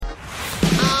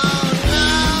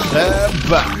They're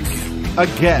back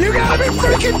again. You gotta be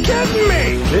freaking kidding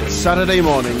me! It's Saturday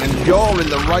morning and you're in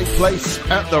the right place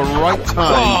at the right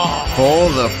time for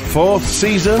the fourth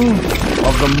season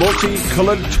of the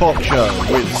Multicoloured Talk Show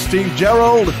with Steve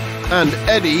Gerald and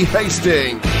Eddie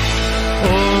Hastings.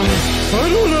 I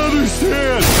don't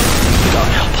understand.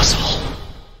 God help us all.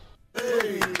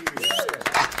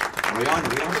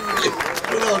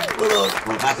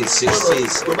 We're back in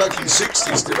 60s. We're back in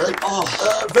 60s today.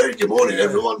 Very good morning,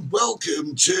 everyone.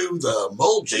 Welcome to the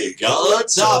Multicoloured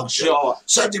Talk Show.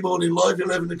 Saturday morning, live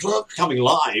 11 o'clock. Coming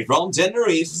live from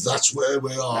Tenerife. That's where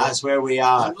we are. That's where we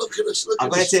are. And look at us, I'm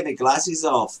going to take my glasses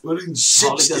off. We're in Holly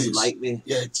 60s. doesn't like me.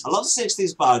 Yeah. I love the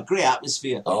 60s bar. Great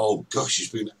atmosphere. Oh, gosh, it's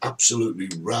been absolutely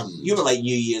rammed. You were like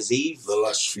New Year's Eve. The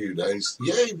last few days.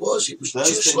 Yeah, it was. It was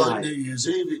Thursday just like night. New Year's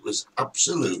Eve. It was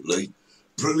absolutely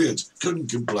brilliant. Couldn't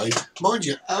complain. Mind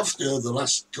you, after the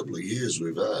last couple of years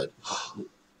we've had,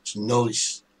 it's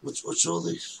nice. What's all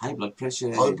this? High blood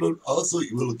pressure. High blood? I thought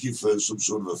you were looking for some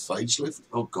sort of a facelift.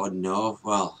 Oh, God, no.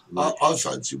 Well, I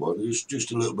fancy one. It's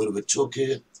just a little bit of a tuck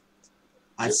here.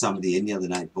 I had somebody in the other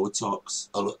night, Botox.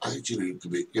 Actually, it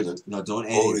could be, No, don't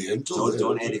edit. Oriental.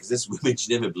 Don't edit, because this woman,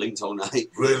 she never blinked all night.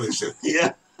 Really, sir?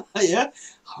 Yeah. Yeah.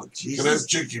 Oh, Jesus. Can I have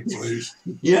chicken, please?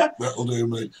 Yeah. That'll do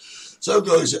me. So,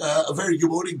 guys, a very good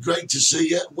morning. Great to see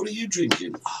you. What are you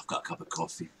drinking? Oh, I've got a cup of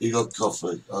coffee. You got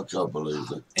coffee? I can't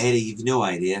believe it. Eddie, you've no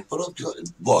idea. But I've got...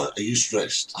 What? Are you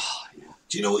stressed? Oh, yeah.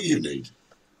 Do you know what you need?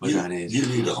 What do I need? You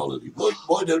need a holiday.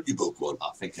 Why don't you book one?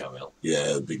 I think I will. Yeah,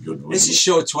 it'd be good. This is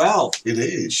show 12. It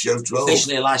is, show 12.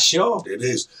 Officially last show. It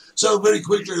is. So, very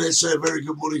quickly, let's say a very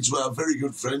good morning to our very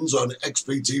good friends on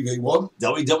XPTV1.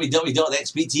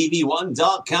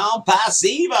 www.xptv1.com.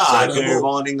 Passiva. So Good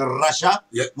morning, Russia.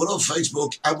 Yeah, we're on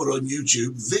Facebook and we're on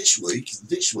YouTube. This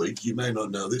week, you may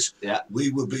not know this, we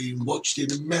were being watched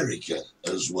in America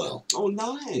as well. Oh,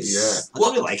 nice. Yeah. I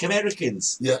don't really like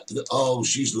Americans. Yeah. Oh,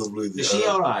 she's lovely. Is she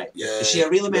all right? Yeah. Is she a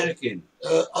real American?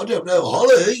 I don't know.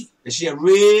 Holly? Is she a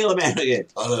real American?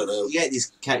 I don't know. You get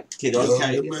these kid on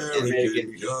American.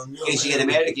 In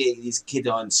America, these kid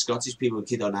on Scottish people,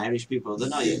 kid on Irish people. They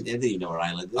don't even know where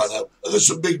Ireland is. I know. There's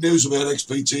some big news about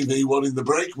XPTV1 in the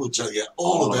break. We'll tell you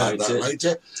all about that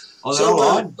later.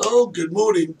 Oh, good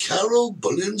morning, Carol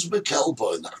Bullions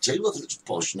McAlpine. I tell you what, that's a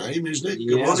posh name, isn't it?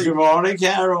 Good morning,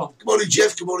 Carol. Good morning,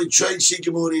 Jeff. Good morning, Tracy.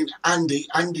 Good morning, Andy.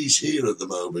 Andy's here at the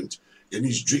moment, and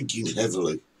he's drinking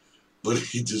heavily. But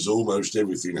he does almost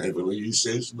everything heavily, he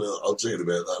says. Well, I'll tell you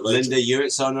about that later. Linda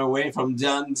Hewitt's on her way from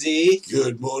Dundee.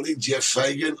 Good morning, Jeff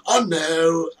Fagan. I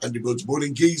know. Andy Good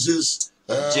morning, geezers.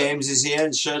 James is here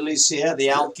and Shirley's here. The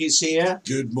Alky's here.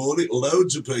 Good morning.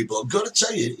 Loads of people. I've got to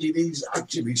tell you, it is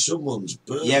actually someone's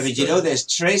birthday. Yeah, but you know this.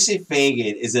 Tracy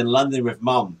Fagan is in London with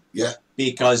Mum. Yeah.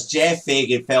 Because Jeff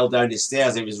Fagan fell down the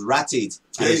stairs and was ratted.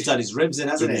 And he's done his ribs in,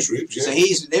 hasn't he? His ribs, yeah. So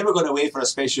they were going away for a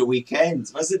special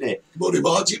weekend, wasn't it? Good morning,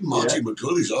 Martin. Martin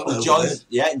McCulley's on over John, there.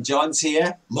 Yeah, and John's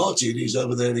here. Martin is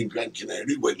over there in Gran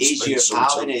Canaria. He's your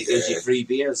pal, and he gives you free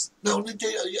beers. No,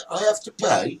 I have to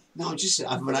pay. No, just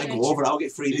when I go over, I'll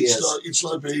get free beers. It's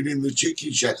like being in the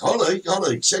chicken shack. Holly,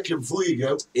 second before you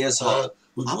go. Here's I'm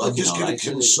just going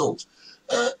to consult.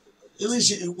 Who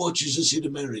is it who watches us in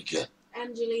America?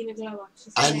 Angelina Glower.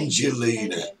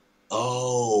 Angelina.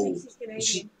 Oh. She's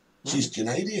Canadian. She's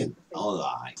Canadian. All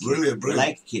right. Brilliant. I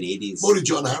like Canadians. Morning,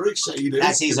 John Harris. How you doing?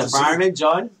 He's a fireman,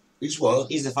 John. He's what?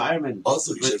 He's the fireman. I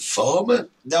thought you said farmer.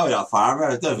 No, not a farmer.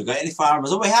 I don't think we've got any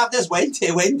farmers. Oh, we have this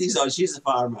Wendy. Wendy's on. She's a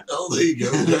farmer. Oh, there you go.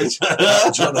 Great.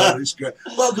 John Harris, great.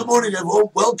 Well, good morning, everyone.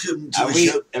 Welcome to the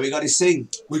show. Are we going to sing?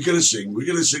 We're going to sing. We're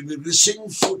going to sing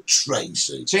for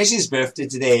Tracy. Tracy's birthday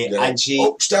today, and she...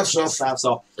 Oh, staff's off. Staff's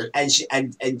off.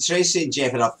 And Tracy and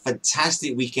Jeff had a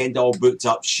fantastic weekend, all booked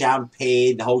up,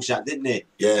 champagne, the whole shot, didn't they?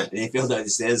 Yeah. And they fell down the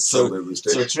stairs. So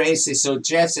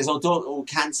Jeff says, don't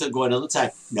cancel going another time.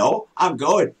 No, I'm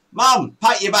going. Mum,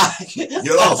 pat your back.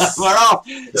 You're off. We're off.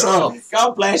 You're off.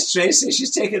 God bless Tracy. She's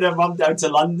taking her mum down to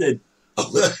London.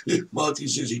 Martin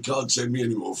says he can't send me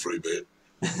any more free beer.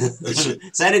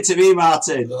 Send it to me,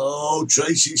 Martin. Oh,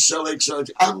 Tracy's so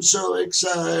excited. I'm so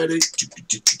excited.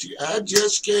 I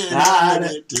just can't.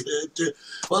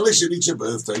 Well, listen, it's a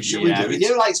birthday. Shall we do it?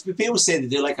 People say they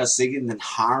do like a singing in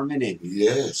harmony.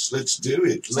 Yes, let's do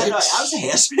it. That was a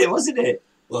hairspray, wasn't it?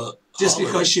 Well, just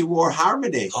because she wore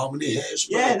harmony. Harmony hairspray.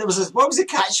 Yeah, what was the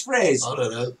catchphrase? I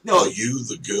don't know. No. Are you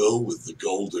the girl with the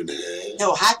golden hair?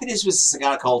 No, Happiness was a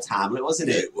cigar called Hamlet,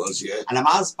 wasn't it? Yeah, it was, yeah. And a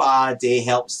man's bad day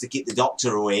helps to keep the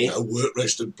doctor away. No, work,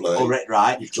 rest and play. Oh,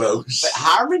 right. You're close. But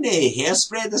harmony,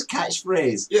 hairspray, this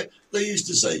catchphrase. Yeah, they used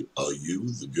to say, are you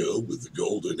the girl with the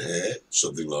golden hair?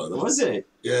 Something like that. Was it?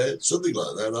 Yeah, something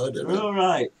like that. I don't know. All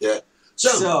right. Yeah.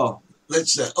 So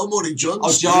let's say, morning, John. Oh,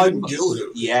 Stephen John.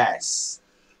 Gilham. Yes.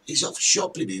 He's off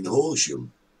shopping in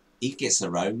Horsham. He gets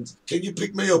around. Can you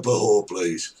pick me up a whore,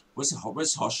 please? Where's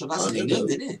Horsham? That's I in don't England,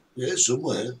 know. isn't it? Yeah,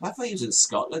 somewhere. I thought he was in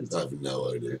Scotland. I have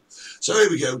no idea. So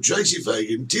here we go. Tracy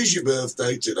Fagan, 'tis your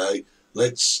birthday today.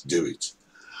 Let's do it.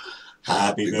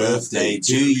 Happy birthday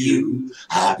to you.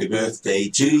 Happy birthday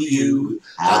to you.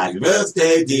 Happy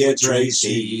birthday, dear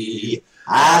Tracy.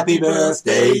 Happy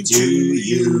birthday to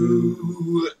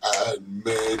you. And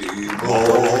many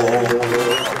more.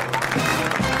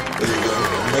 There you go.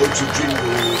 Motor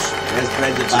jingles. There's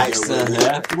Brenda Baxter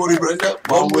there. Good morning, Brenda.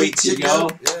 1 week to go.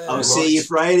 I'll see you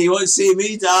Friday. You won't see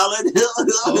me, darling.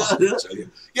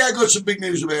 Yeah, I got some big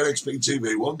news about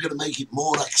XPTV. Well, I'm going to make it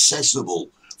more accessible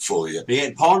for you. Be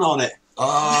getting porn on it.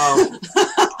 Oh,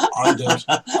 I don't think.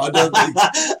 I don't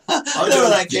know where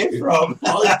that came from.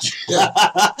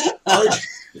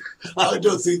 I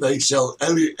don't think they sell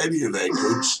any of their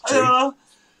goods.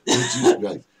 Which is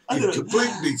great. You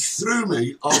completely threw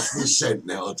me off the scent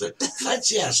now. I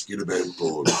fancy asking about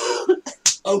porn.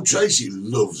 Oh, Tracy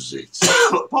loves it.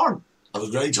 Porn. Have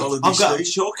a great holiday, I've got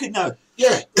Steve. choking now.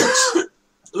 Yeah,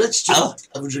 let's talk.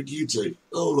 Have a drink, you two.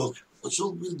 Oh, look. What's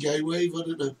all with gay wave? I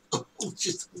don't know. Oh,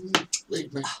 just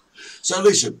leave me. So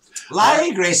listen.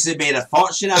 Larry Grace has made a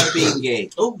fortune out of being gay.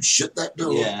 Oh, shut that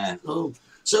door. Yeah. Oh.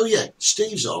 So yeah,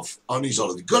 Steve's off on his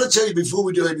holiday. Got to tell you before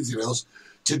we do anything else,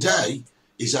 today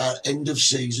is our end of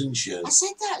season show. I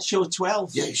said that, show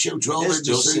 12. Yeah, show 12, There's end of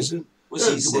Joseph. season. What's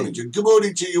he Good morning, saying? Jim. Good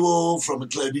morning to you all from a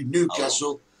cloudy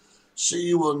Newcastle. See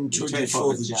you on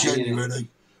 24th of January.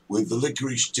 with the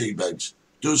licorice tea bags.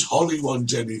 Does Holly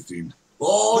want anything?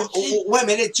 Wait a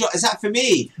minute, is that for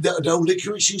me? No,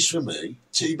 licorice is for me.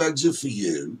 Tea bags are for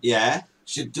you. Yeah.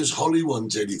 She said, does Holly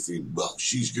want anything? Well,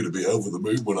 she's going to be over the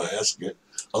moon when I ask her.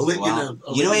 I'll let you know.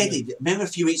 You know, Eddie, remember a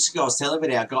few weeks ago I was telling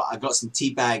everybody I got some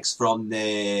tea bags from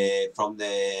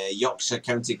the Yorkshire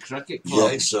County Cricket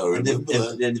Club. Yes, I remember that.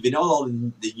 And they've been all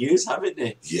in the news, haven't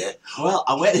they? Yeah. Well,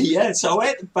 I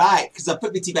went back because I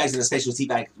put my tea bags in a special tea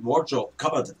bag wardrobe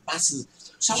cupboard.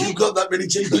 So You've got that many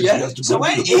tea bags? Yeah. You have to So I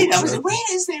put went them in. I up, was like,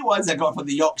 where is the ones I got from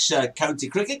the Yorkshire County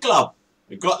Cricket Club?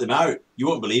 I got them out. You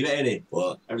won't believe it, Eddie.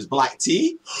 What? It was black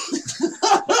tea.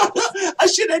 I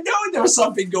should have known there was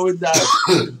something going down.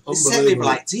 They sent me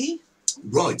black tea.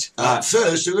 Right.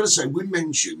 First, I'm going to say we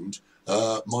mentioned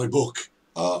my book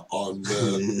on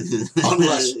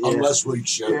last week's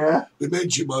show. Yeah. We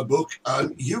mentioned my book,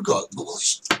 and you got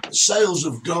sales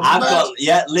have gone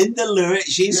mad. Linda Lewitt.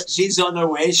 She's on her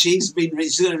way. She's going to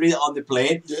read it on the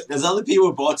plane. Yeah. There's other people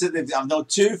who bought it. I've known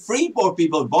 3 more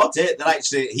people who bought it. They're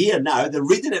actually here now. They're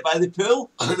reading it by the pool.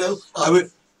 I know.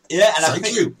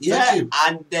 Thank you.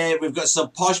 And we've got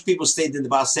some posh people staying in the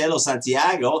Barcelo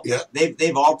Santiago. Yeah.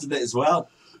 They've ordered it as well.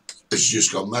 It's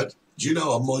just gone mad. Do you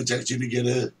know I might actually get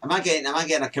a... Am I getting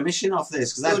a commission off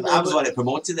this? Because I was the one that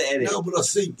promoted it, Eddie. No, but I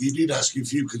think you did ask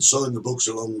if you could sign the books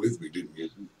along with me, didn't you?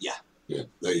 Yeah. Yeah,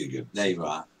 there you go. There you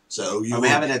are. So you Are we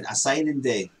having a signing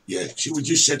day? Yeah, should we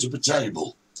just set up a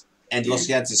table? And Los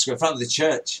Gatos Square, in front of the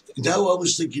church. No, I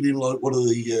was thinking in like one of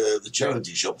the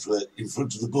charity shops in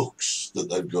front of the books that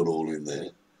they've got all in there.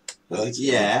 Right?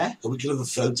 Yeah. And we can have a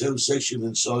photo session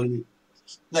and sign it.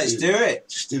 Let's do it.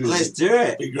 Just do it. Let's do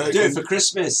it. Be great. Do it for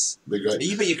Christmas. Be great.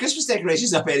 You put your Christmas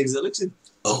decorations up, Eddie, because it looks in.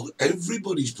 Oh,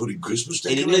 everybody's putting Christmas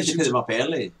In decorations. England, you put them up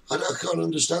early. I can't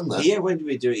understand that. Here, when do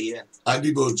we do it here?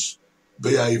 Andy Buds,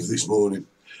 behave this morning.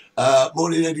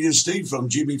 Morning, Eddie and Steve from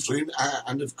Jimmy Flynn,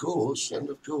 and of course,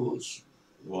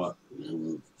 What?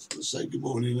 we'll say good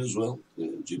morning as well.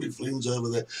 Jimmy Flynn's over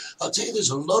there. I'll tell you, there's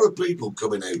a lot of people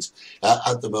coming out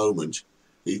at the moment.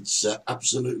 It's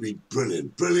absolutely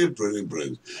brilliant.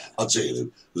 I'll tell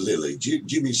you, Lily,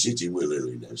 Jimmy's sitting with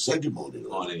Lily now. Say good morning,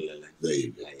 Lily. Morning, Lily. There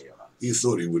you go. There you are. You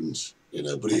thought he wouldn't,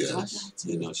 but he has.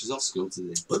 She's off school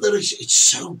today. But it's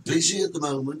so busy at the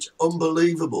moment.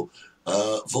 Unbelievable.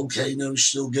 Volcano's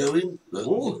still going.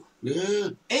 Oh. Yeah.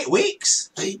 8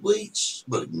 weeks. 8 weeks.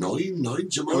 Well, nine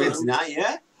tomorrow. We're tonight,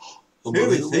 yeah? Who would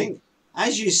Unbelievable. think?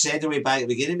 As you said way back at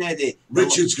the beginning, Eddie.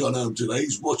 Richard's gone home today.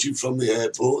 He's watching from the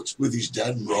airport with his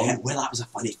dad, Ron. Yeah, well, that was a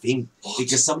funny thing. What?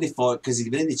 Because somebody thought, because he'd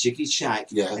been in the chicken shack,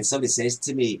 Yeah. and somebody says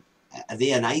to me, are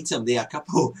they an item? They a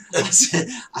couple? I said,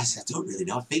 I don't really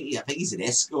know. I think he's an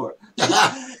escort. He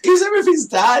was there with his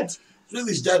dad. With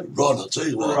his dad, Ron, I'll tell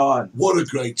you what. Ron. What a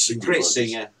great singer. Great Ron is.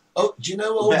 singer. Oh, do you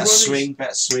know how old Ron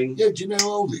Better is? swing. Yeah, do you know how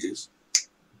old he is?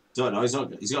 Don't know.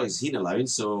 He's got his heat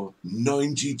allowance, so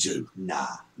 92. nah.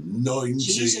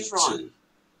 92. Jesus, Ron.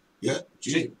 Yeah.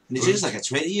 And he's just like a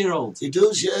 20-year-old. He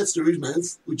does, yeah, through his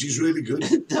mouth, which is really good.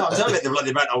 No, I'm talking about the bloody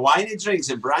amount of wine he drinks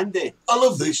and brandy. I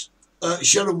love this.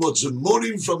 Sharon Watson,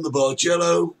 morning from the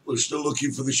Barcello. We're still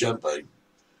looking for the champagne.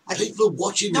 People are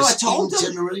watching No, I us told in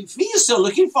them. Tenerife. Me, you're still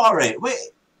looking for it. Wait,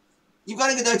 you've got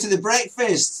to go down to the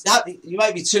breakfast. You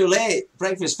might be too late.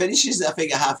 Breakfast finishes, I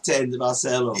think, at 10:30 in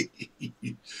Marcelo.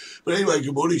 But anyway,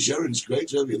 good morning, Sharon. It's great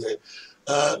to have you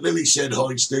there. Lily said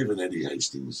hi, Stephen Eddie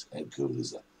Hastings. How cool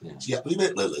is that? Yeah. We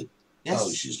met Lily. Yes.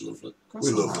 Oh, she's lovely. course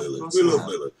We I love have, Lily. of course We I love have.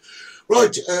 Lily.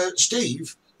 Right,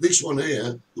 Steve, this one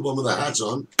here, the one with the hat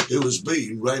on, who has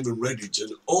been Raymond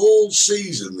Reddington all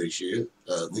season this year,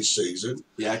 this season,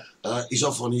 Yeah, he's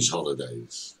off on his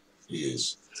holidays. He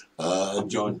is. I'm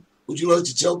John. Would you like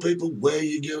to tell people where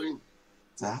you're going?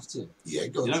 I have to. Yeah,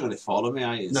 go on. You're not going to follow me,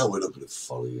 are you? No, we're not going to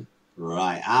follow you.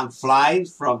 Right, I'm flying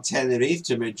from Tenerife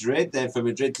to Madrid, then from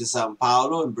Madrid to Sao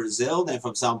Paulo in Brazil, then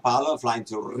from Sao Paulo I'm flying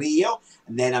to Rio,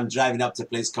 and then I'm driving up to a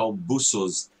place called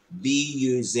Búzios,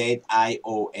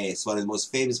 Buzios, one of the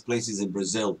most famous places in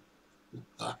Brazil.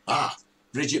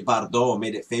 Brigitte Bardot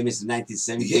made it famous in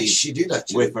 1970 Yes, she did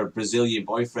actually. with her Brazilian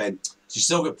boyfriend. She's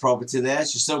still got property there,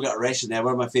 she's still got a restaurant there,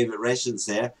 one of my favourite restaurants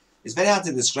there. It's very hard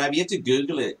to describe, you have to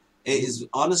Google it. It is,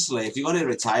 honestly, if you want to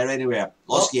retire anywhere,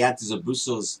 Los Gigantes of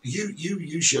Búzios.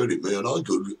 You showed it me, and I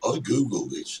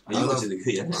googled it. Are you watching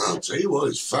the I'll tell you what,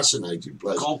 it's a fascinating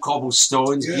place.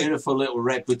 Cobblestones, Yeah. beautiful little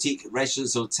boutique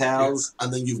restaurants, hotels.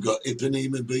 And then you've got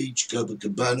Ipanema Beach,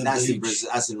 Copacabana That's in Beach, Brazil,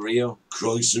 that's in Rio.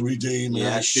 Christ Redeemer,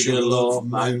 Yeah, Sugarloaf Sugarloaf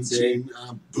Mountain,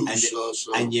 and Búzios.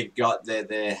 And you've got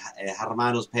the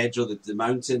Hermanos Pedro, the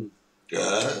mountain.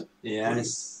 Yeah.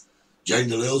 Yes. Jane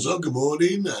DeLille's on, good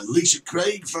morning. And Lisa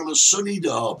Craig from a sunny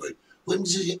Derby. When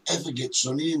does it ever get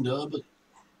sunny in Derby?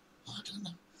 I don't know.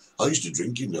 I used to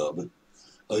drink in Derby.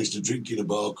 I used to drink in a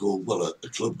bar called, a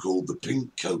club called the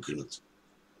Pink Coconut.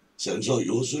 Sounds like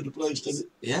your sort of place, doesn't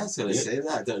it? Yeah, I was going to say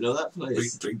that. I don't know that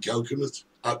place. Pink Coconut.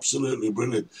 Absolutely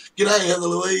brilliant. G'day, Heather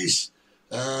Louise.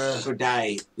 Good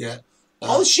day. Yeah.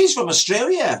 Oh, she's from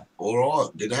Australia. All right,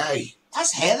 g'day.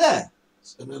 That's Heather.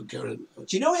 So no, Karen. Do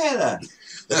you know Heather?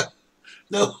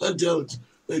 No, I don't.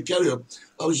 Carry on.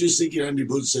 I was just thinking Andy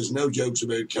Budd says no jokes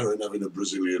about Karen having a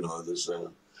Brazilian either.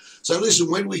 So listen,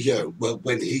 when we go,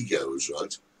 when he goes,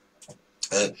 right,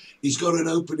 he's got an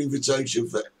open invitation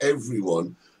for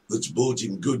everyone that's bought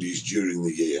him goodies during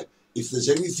the year. If there's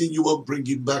anything you want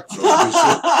bringing back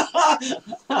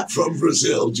from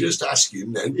Brazil, just ask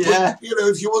him then. Yeah. But,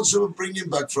 if you want someone bringing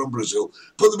back from Brazil,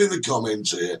 put them in the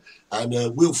comments here, and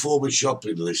we'll form a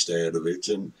shopping list out of it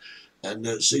and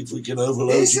see if we can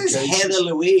overload This your is cases. Heather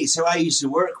Louise, who I used to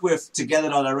work with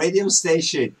together on a radio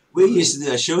station. We used to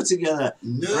do a show together.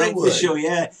 No Breakfast way. show,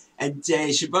 yeah. And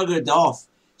she buggered off.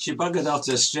 She buggered off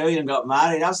to Australia and got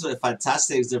married. Absolutely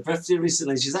fantastic. It was her birthday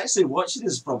recently. She's actually watching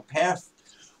us from Perth.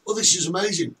 Well, this is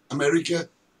amazing. America,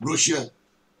 Russia,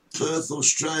 Perth,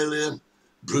 Australia,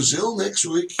 Brazil next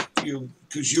week.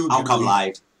 I'll come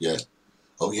live. Yeah.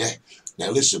 Oh, yeah. Now,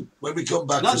 listen, when we come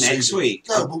back Not for next week.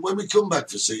 No, but when we come back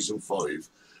for season 5,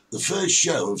 the first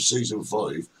show of season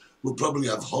 5, we'll probably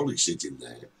have Holly sitting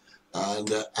there.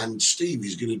 And Steve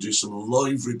is going to do some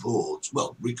live reports,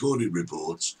 recorded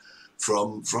reports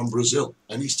from Brazil.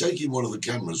 And he's taking one of the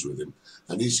cameras with him.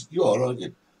 And you are, aren't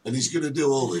you? And he's going to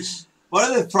do all this. One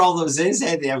of the problems is,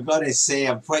 Eddie, I've got to say,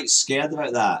 I'm quite scared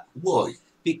about that. Why?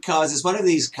 Because it's one of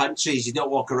these countries you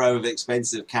don't walk around with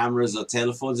expensive cameras or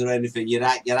telephones or anything. You're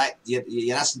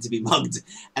asking to be mugged,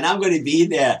 and I'm going to be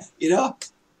there,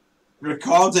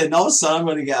 recording. All of a sudden, I'm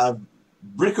going to get a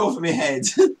brick over my head.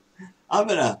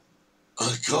 I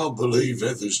can't believe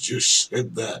Heather's just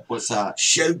said that. What's that?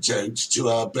 Shout out to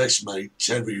our best mate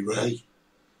Terry Ray.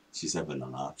 She's having a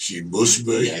laugh. She must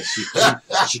be. Yeah,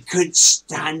 she couldn't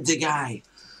stand the guy.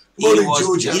 Morning,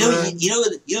 George. You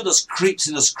know those creeps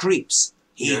and those creeps.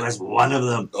 He was one of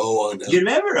them. Oh, I know. You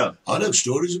remember him? I know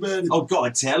stories about him. Oh,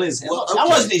 God, tell us. Well, That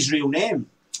wasn't his real name.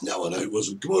 No, I know it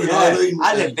wasn't. Come on, Yeah, Eileen.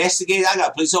 I investigated. I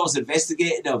got police officers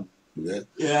investigating him. Yeah.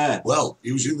 Yeah. Well,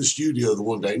 he was in the studio the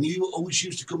one day, and he always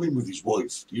used to come in with his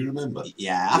wife. Do you remember?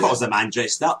 Yeah, I thought it was a man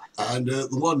dressed up. And the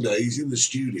one day he's in the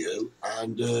studio,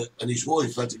 and his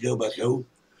wife had to go back home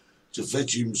to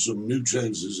fetch him some new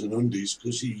trousers and undies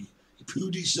because he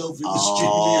pooed himself in the studio.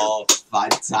 Oh,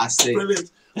 fantastic.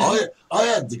 Brilliant. I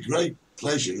had the great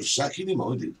pleasure of sacking him,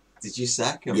 I did. Did you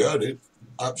sack him? Yeah, I did.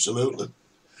 Absolutely.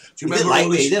 Do you He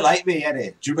remember didn't like me,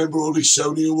 Eddie. Do you remember all his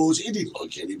Sony awards? He didn't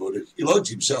like anybody. He liked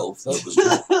himself. That was good.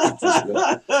 That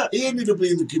was good. He ended up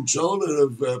being the controller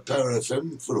of Power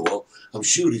FM for a while. I'm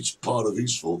sure it's part of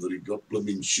his fault that he got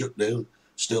blooming shut down.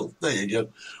 Still, there you go.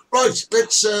 Right,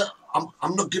 let's.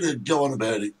 I'm not going to go on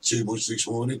about it too much this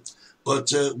morning,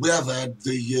 but we have had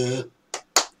the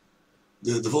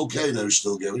volcano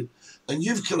still going. And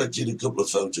you've collected a couple of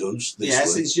photos this Yeah, week.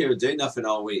 since you were doing nothing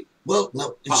all week. Well, no,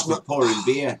 Apart it's from not. pouring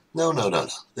beer. No.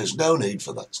 There's no need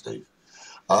for that, Steve.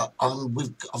 And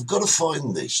I've got to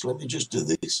find this. Let me just do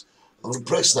this. I'm going to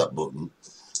press that button.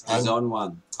 He's on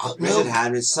one. No. Richard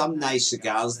Henry, some nice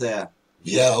cigars there.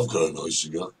 Yeah, I've got a nice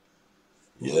cigar.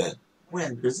 Yeah. Where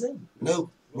in Brazil? No,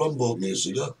 Ron bought me a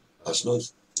cigar. That's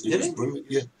nice. Did was he? brilliant,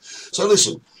 yeah. So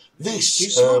listen, this... Do you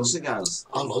smoke cigars?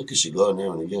 I like a cigar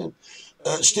now and again.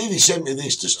 Stevie sent me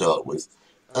this to start with,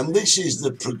 and this is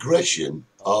the progression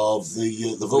of the We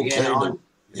get volcano. on.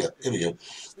 Yeah, here we go.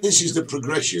 This is the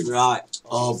progression Right.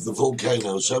 of the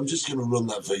volcano. So I'm just going to run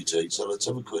that VT. So let's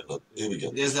have a quick look. Here we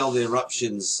go. There's all the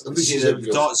eruptions. And You this see is the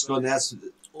everything. dots going, that's...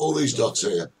 All these dots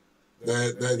here,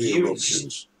 they're the Huge.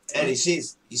 eruptions. And you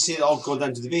see it all go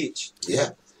down to the beach.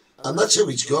 Yeah. And that's how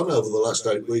it's gone over the last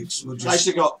 8 weeks. It's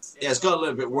actually got a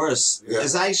little bit worse. Yeah.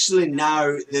 It's actually now,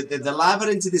 the lava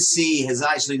into the sea has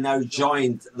actually now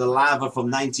joined the lava from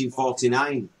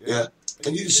 1949. Yeah.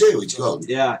 And you can see how it's gone.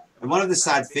 Yeah. And one of the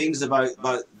sad things about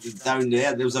down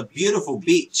there was a beautiful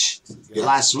beach Yeah.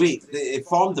 last week. It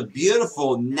formed a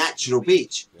beautiful natural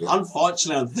beach. Yeah.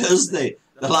 Unfortunately, on Thursday,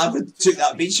 the lava took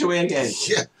that beach away again.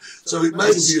 Yeah. So it made a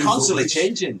It's beautiful constantly beach.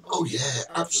 changing. Oh, yeah,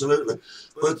 absolutely.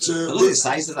 But But look at the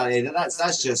size of that area.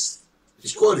 That's just...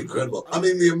 it's quite incredible. I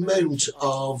mean, the amount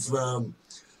of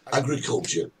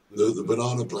agriculture, the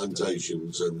banana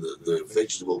plantations and the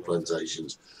vegetable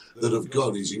plantations that have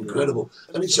gone is incredible.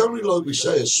 And it's only, like we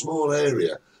say, a small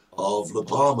area of La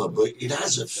Palma, but it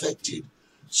has affected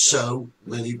so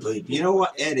many people. You know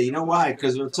what, Eddie? You know why?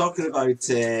 Because we're talking about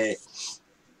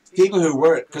people who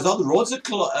work, because all the roads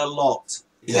are locked.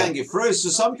 You Yeah. can't get through. So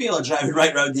some people are driving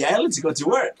right around the island to go to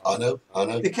work. I know.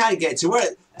 They can't get to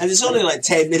work. And it's only like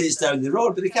 10 minutes down the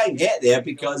road, but they can't get there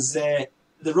because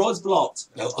the road's blocked.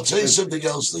 Now, I'll tell you something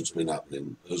else that's been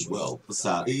happening as well. What's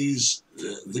that? Is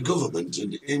the government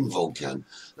and Involcan,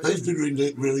 they've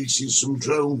been releasing some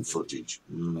drone footage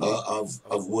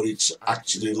of what it's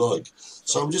actually like.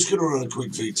 So I'm just going to run a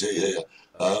quick VT here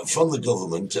from the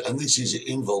government, and this is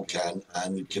Involcan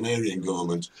and the Canarian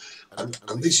government, and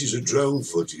this is a drone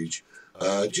footage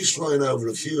just flying over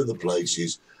a few of the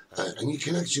places, and you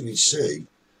can actually see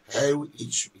how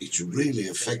it's really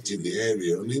affected the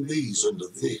area. I mean, these under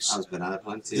this, That was banana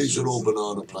plantations. these are all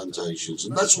banana plantations,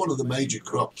 and that's one of the major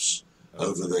crops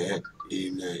over there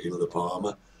in La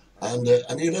Palma, and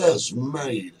it has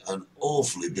made an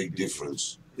awfully big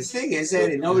difference. The thing is,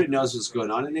 Eddie, nobody knows what's going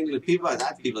on in England. I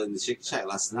had people in the chicken shack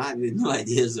last night and they had no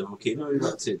ideas of volcano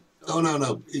erupted. Oh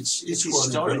no, it's quite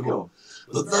incredible.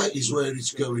 But that is where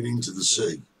it's going into the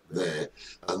sea there,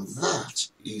 and that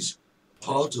is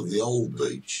part of the old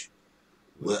beach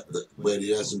where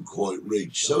it hasn't quite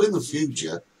reached. So in the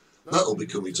future, that'll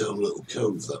become its own little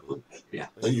cove, that one. Yeah.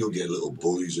 And you'll get little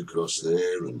buoys across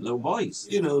there, and Little boys.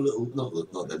 you know,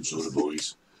 not them sort of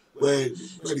buoys. Where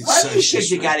it's Why do you safe to shake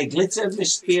swim. your Gary Glitter and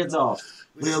fish speared off?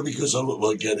 Well, because I look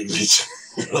like getting it.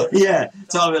 Yeah,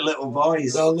 talking about little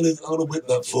boys. So I'm gonna whip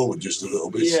that forward just a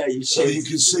little bit. Yeah, you So should. you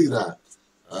can see that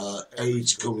how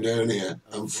it's come down here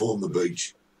and formed the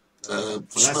beach.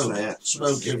 that's there.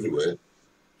 Smoke everywhere.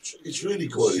 It's really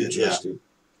quite Yeah. interesting.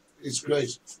 It's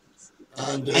great.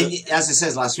 And And as it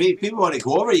says last week, people want to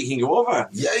go over, you can go over.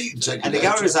 yeah, you can take And it the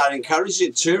out. governments are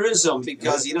encouraging tourism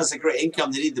because, you know, it's a great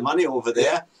income. They need the money over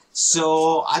there.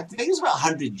 So I think it's about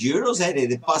 €100, Eddie.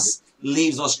 The bus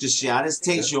leaves Los Cristianos,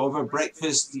 takes you over,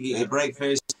 breakfast, you get your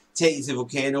breakfast, take you to the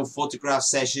volcano, photograph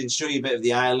session, show you a bit of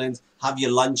the island, have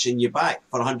your lunch and you're back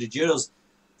for €100.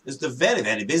 They're very,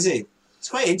 very busy. It's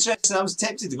quite interesting. I was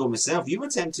tempted to go myself. You were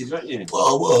tempted, weren't you? Well,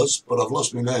 I was, but I've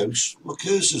lost my mouse. My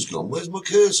cursor's gone. Where's my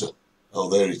cursor? Oh,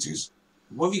 there it is.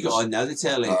 What have you got on now, the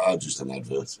telly? Just an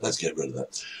advert. Let's get rid of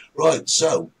that. Right,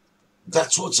 so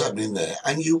that's what's happening there.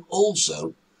 And you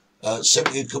also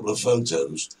sent me a couple of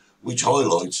photos which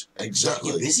highlight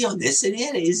exactly. You're busy on this, and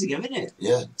yeah, it is, isn't it?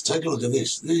 Yeah, take a look at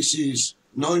this. This is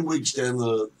 9 weeks down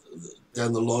the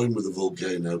line with the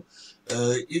volcano.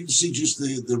 You can see just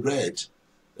the red,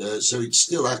 so it's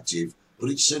still active, but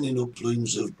it's sending up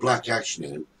plumes of black ash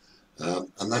now,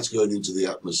 and that's going into the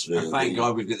atmosphere. And thank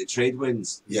God we've got the trade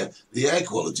winds. Yeah, the air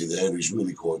quality there is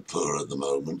really quite poor at the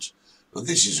moment, but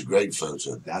this is a great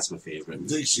photo. That's my favourite.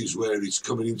 This is where it's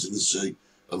coming into the sea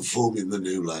and forming the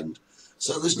new land.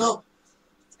 So there's not,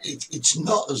 it's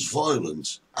not as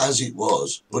violent as it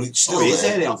was, but it's still Oh, it is,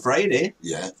 there. Eddie, on Friday.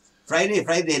 Yeah, Friday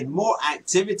had more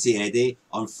activity, Eddie,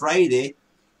 on Friday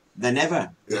than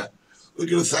ever. yeah. We're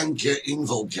going to thank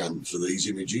Involcan for these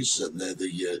images, and they're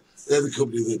the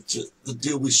company that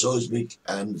deal with seismic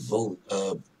and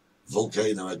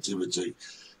volcano activity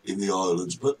in the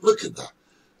islands. But look at that.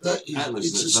 That is, That looks,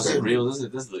 it's doesn't astounding. real, does it?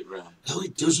 It doesn't look real. No,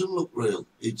 it doesn't look real.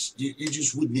 It's you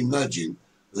just wouldn't imagine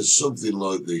that something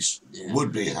like this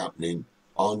would be happening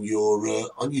on your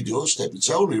doorstep. It's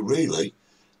only really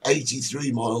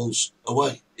 83 miles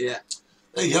away. Yeah.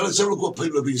 There you go. Let's have a look what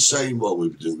people have been saying while we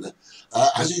were doing that.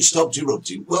 Has it stopped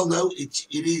erupting? Well, no, it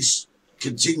is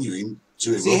continuing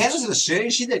to erupt. See, Heather's in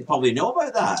Australia. She didn't probably know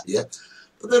about that. Yeah,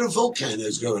 but there are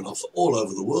volcanoes going off all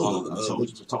over the world at the moment.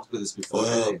 We've talked about this before.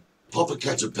 Really.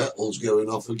 Popocatépetl's going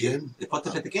off again. They put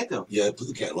the kettle. Yeah, put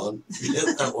the kettle on. Yeah,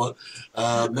 that one.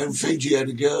 Mount Fiji had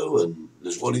a go, and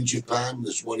there's one in Japan,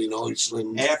 there's one in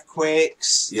Iceland.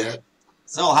 Earthquakes. Yeah.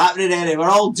 It's all happening, Eddie. We're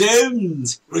all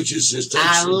doomed. Richard says,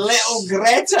 And little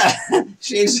Greta.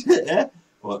 She's...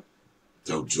 What?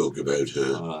 Don't talk about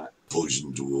her. All right.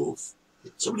 Poison dwarf.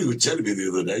 Somebody was telling me the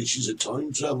other day she's a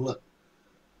time traveller.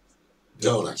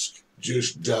 Don't ask.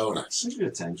 Just don't ask. She's a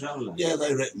time traveller. Yeah,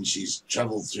 they reckon she's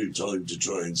travelled through time to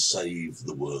try and save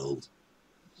the world.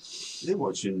 They're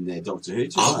watching Doctor Who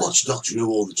too. I watch Doctor Who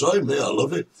all the time, mate. I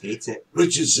love it. Hate it.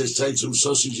 Richard says take some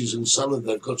sausages and salad.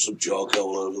 They've got some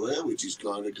charcoal over there, which is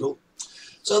kind of cool.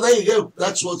 So there you go.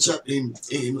 That's what's happening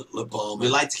in La Palma. We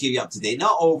like to keep you up to date.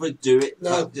 Not overdo it,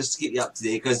 No. but just to keep you up to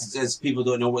date because people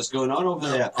don't know what's going on over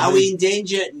No, there. I Are mean- we in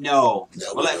danger? No.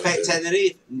 No, Will we it affect don't.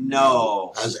 Tenerife?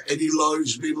 No. Has any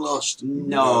lives been lost?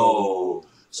 No.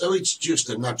 So it's just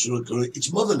a natural occurrence.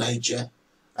 It's Mother Nature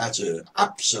at her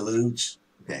absolute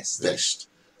Best. best.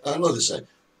 And like I say,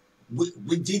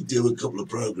 we did do a couple of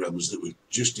programs that were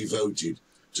just devoted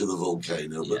to the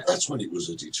volcano, but Yeah. that's when it was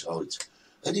at its height.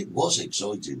 And it was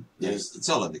exciting. Yes, it's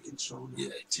all under control now. Yeah,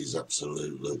 it is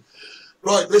absolutely.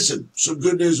 Right, listen, some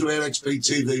good news about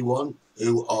XPTV1,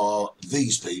 who are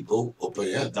these people up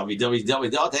here.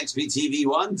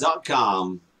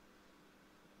 www.xptv1.com.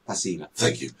 Pasiva.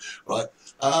 Thank you. Right.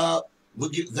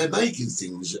 They're making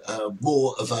things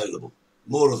more available.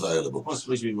 More available. What's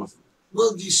supposed to be more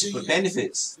Well, you see... for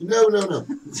benefits? No. Not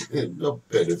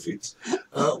benefits.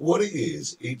 What it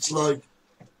is, it's like,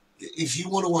 if you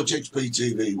want to watch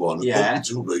XPTV1, Yeah. up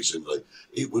until recently,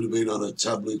 it would have been on a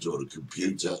tablet or a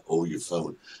computer or your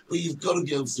phone. But you've got to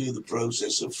go through the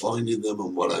process of finding them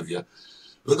and what have you.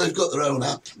 But they've got their own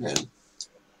app now.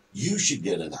 You should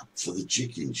get an app for the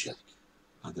Chicken Shack.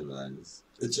 I don't know what that is.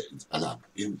 It's an app.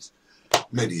 It's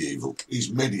medieval.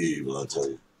 He's medieval, I tell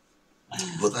you.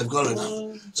 But they've got an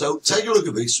app. So take a look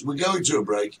at this. We're going to a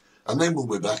break, and then we'll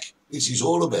be back. This is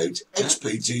all about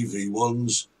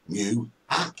XPTV1's new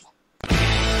app.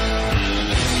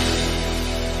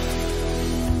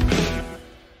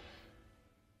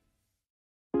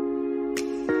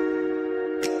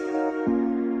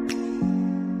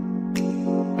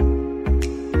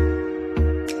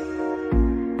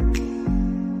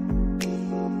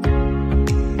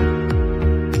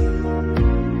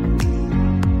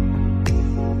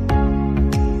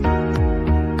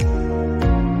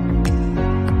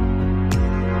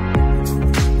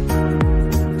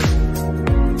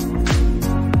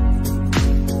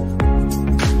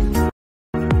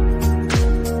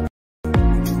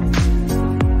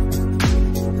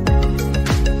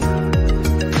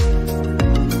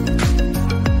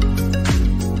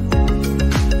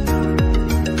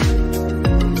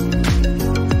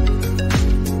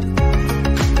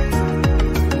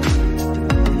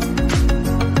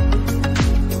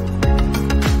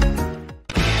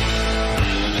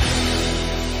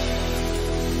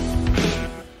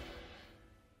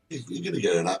 You're going to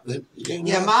get an app then. You're getting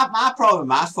Yeah, an app. my problem,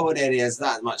 my phone area has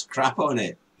that much crap on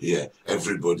it. Yeah,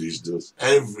 everybody's does.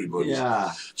 Everybody's.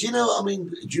 Yeah. Do you know, I mean,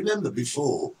 do you remember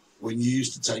before when you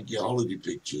used to take your holiday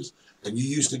pictures and you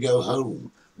used to go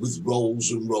home with rolls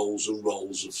and rolls and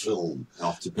rolls of film?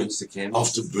 Off to Boots the Chemist.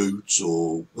 Off to Boots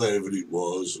or wherever it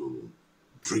was, or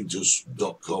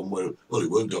printers.com, well, it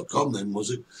weren't .com then,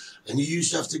 was it? And you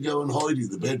used to have to go and hide in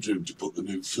the bedroom to put the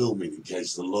new film in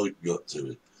case the light got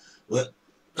to it. Well,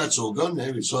 that's all gone now.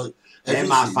 It's like... Then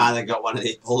my everything- father got one of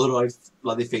the Polaroid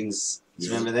bloody things. Do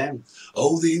you Yeah. remember them?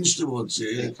 Oh, the Insta ones,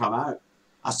 yeah. They come out.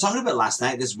 I was talking about last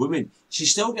night, this woman,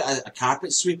 she's still got a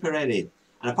carpet sweeper ready.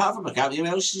 And apart from a carpet, you know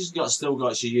what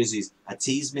else she uses? A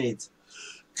tease made.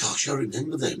 Gosh, I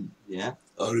remember them. Yeah.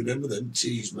 I remember them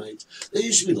teas, mate. There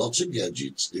used to be lots of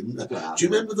gadgets, didn't there? Yeah. Do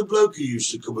you remember the bloke who used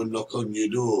to come and knock on your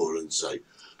door and say,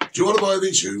 "Do you want to buy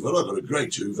this Hoover? I've got a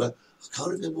great Hoover." I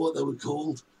can't remember what they were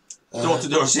called.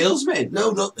 Door-to-door salesman. No,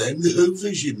 not them. The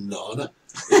Hoovers, you nana.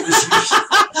 It was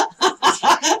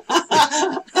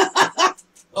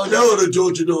I know what a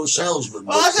door-to-door salesman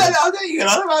Well, I was. don't know you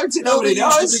got on about it. Nobody there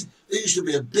used to knows. be- There used to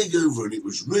be a big Hoover and it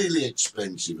was really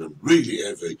expensive and really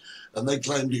heavy, and they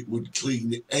claimed it would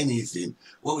clean anything.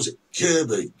 What was it?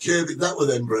 Kirby, that was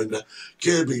them, Brenda.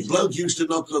 Kirby, bloke used to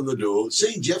knock on the door.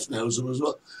 See, Jeff knows them as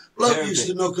well. Bloke Kirby. used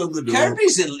to knock on the door.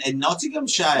 Kirby's in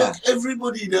Nottinghamshire. Look,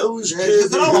 everybody knows Yeah, Kirby.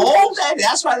 they're all old, then.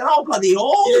 That's why they're all bloody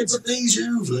old. Yeah, but these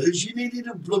Hoovers, you needed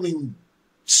a blooming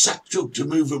sack truck to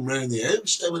move them round the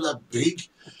house. They were that big.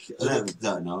 I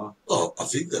don't know. Oh, I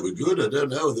think they were good. I don't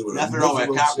know. They were Nothing wrong with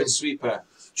a enough of carpet them. sweeper.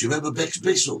 Do you remember Beck's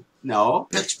Bissell? No.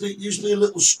 Beck's Bissell used to be a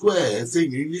little square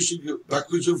thing. You used to go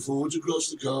backwards and forwards across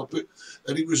the carpet,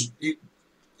 and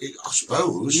I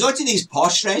suppose. You go to these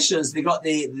posh restaurants, they got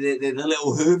the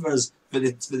little hoovers for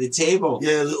the table.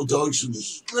 Yeah, little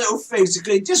Dysons. Little things to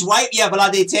clean. Just wipe your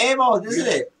bloody table, doesn't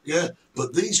Yeah, it? yeah.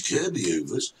 But these Kirby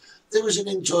Hoovers, there was an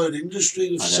entire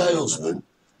industry of I don't remember salesmen.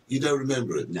 You don't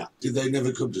remember it? No. Did they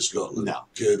never come to Scotland? No.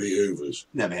 Kirby Hoovers.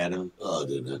 Never heard of them. Oh, I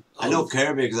don't know. I know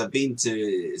Kirby because I've been to,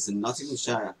 it's in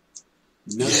Nottinghamshire.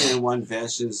 Million and one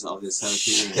versions of this house.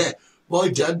 Yeah. My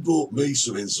dad bought me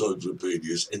some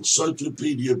encyclopedias,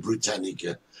 Encyclopedia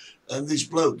Britannica, and this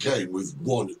bloke came with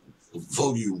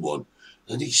volume 1,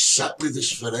 and he sat with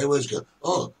us for hours going,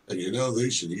 oh, and you know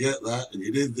this, and you get that, and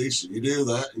you did this, and you do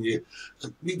that,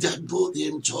 and my dad bought the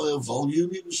entire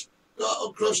volume. It was right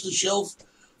across the shelf,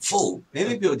 full.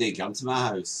 Maybe people didn't come to my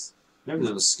house. Maybe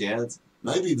they were scared.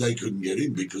 Maybe they couldn't get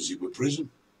in because it was prison.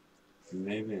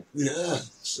 Maybe. Yeah,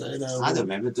 say no. I don't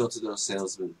remember door-to-door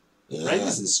salesman. Yeah.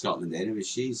 Brenda's in Scotland anyway,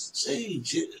 she's... See,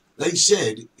 they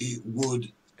said it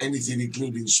would anything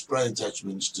including spray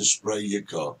attachments to spray your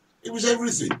car. It was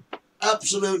everything.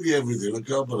 Absolutely everything. I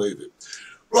can't believe it.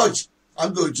 Right,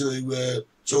 I'm going to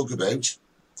talk about...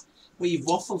 Well, you've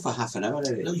waffled for half an hour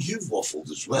already. No, you've waffled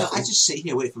as well. I just sit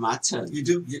here waiting for my turn. You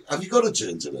do. Have you got a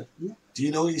turn today? Yeah. Do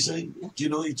you know what you're saying? Yeah. Do you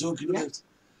know what you're talking Yeah. about?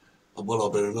 Well,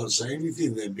 I better not say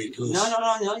anything then because... No,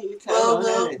 you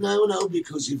can't. Well, no,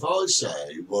 because if I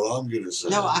say what I'm going to say...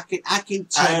 No, I can And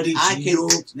turn. it's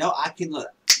I can look.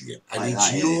 Yeah, and Like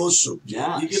it's that, your subject.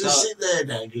 Yeah, You're going to so- sit there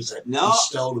now and say, No. you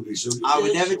stolen me something. I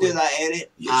would Yes, never you do would. that,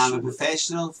 Eric. Yes, I'm you a would.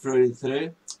 professional through and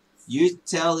through. You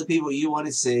tell the people what you want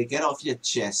to say. Get off your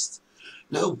chest.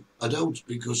 No, I don't,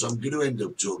 because I'm going to end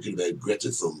up talking about Greta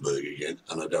Thunberg again,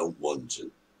 and I don't want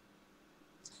to.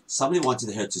 Somebody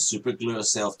wanted her to super glue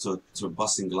herself to a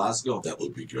bus in Glasgow. That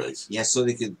would be great. Yeah, so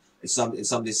they could. If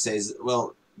somebody says,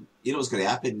 well, you know what's going to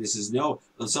happen? This is no.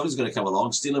 Well, somebody's going to come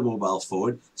along, steal her mobile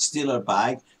phone, steal her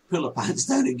bag, pull her pants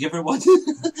down, and give her one.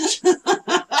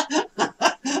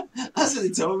 That's what they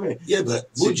told me. Yeah, but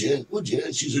would you? Would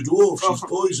you? She's a dwarf. She's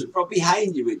poison. From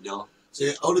behind you would know. See,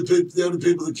 the only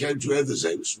people that came to Heather's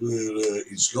house were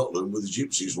in Scotland, were the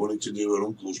gypsies wanting to do her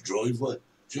uncle's driveway.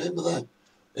 Do you remember that?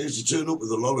 They used to turn up with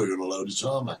a lorry and a load of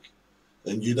tarmac,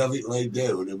 and you'd have it laid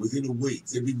down, and within a week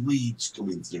there'd be weeds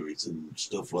coming through it and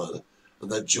stuff like that,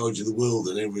 and they'd charge you the world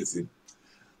and everything.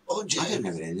 Oh, I Jeff. don't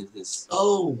remember any of this.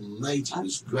 Oh, mate, it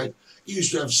was great. You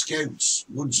used to have scouts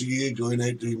once a year going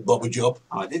out doing bobber job.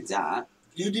 Oh, I did that.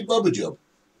 You did bobber job.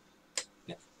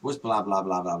 Yeah. What's blah blah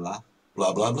blah blah blah?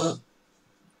 Blah, blah, blah.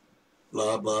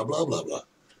 Blah, blah, blah, blah, blah.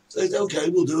 So, okay,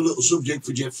 we'll do a little subject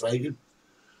for Jeff Fagan.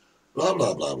 Blah,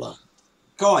 blah, blah, blah.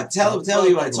 Go on, tell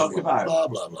me what to talk about. Blah,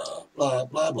 blah, blah, blah,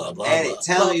 blah, blah, blah. Eric, blah,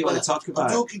 tell blah, me what blah. to talk I'm about.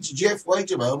 talking to Jeff, wait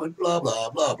a moment. Blah, blah,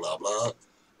 blah, blah, blah,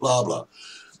 blah, blah.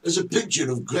 There's a picture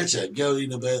of Greta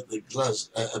going about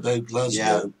about Glasgow.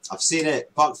 Yeah, I've seen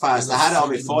it. Buckfast. I had it on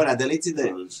my phone. I deleted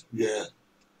it. Yeah.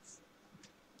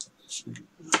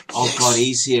 Oh Yes. God,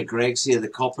 he's here. Greg's here. The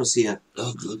copper's here.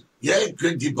 Oh, good. Yeah,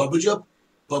 Greg did bobber job.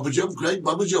 Bobber job, great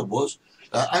bobber job was.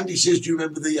 Andy says, do you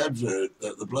remember the advert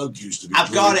that the bloke used to be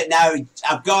I've got it now.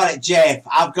 I've got it, Jeff.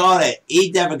 I've got it.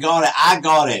 He never got it. I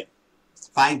got it.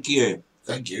 Thank you.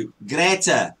 Thank you.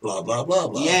 Greta. Blah, blah, blah,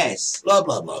 blah. Yes. Blah,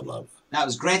 blah, blah, blah. That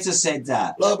was Greta said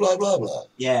that. Blah, blah, blah, blah.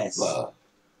 Yes. Blah.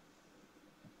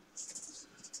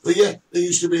 But yeah, there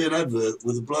used to be an advert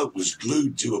where the bloke was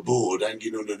glued to a board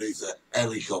hanging underneath a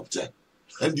helicopter.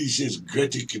 And he says,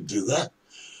 Greta can do that.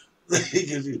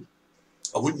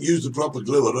 I wouldn't use the proper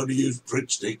glue, I'd only use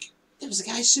Pritt stick. There was a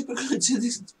guy super good to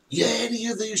this. Yeah,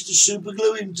 they used to super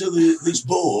glue him to this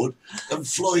board and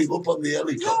fly him up on the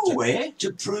helicopter. No way.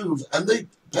 To prove, and the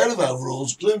pair of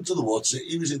overalls glued to the what's it,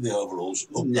 he was in the overalls.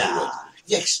 Up Nah. there.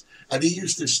 Yes, and he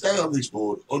used to stay on this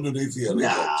board underneath the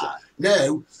helicopter. Nah.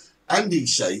 Now,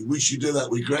 Andy's saying we should do that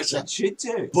with Greta, Should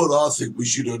do. but I think we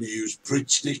should only use Pritt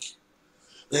stick.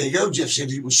 There you go, Jeff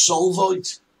said it was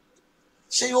Solvite.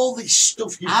 See all this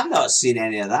stuff. I've not seen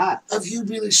any of that. Have you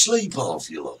been asleep half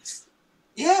your life?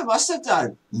 Yeah, must have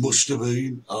done. Must have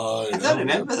been. I don't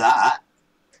remember that.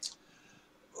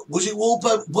 Was it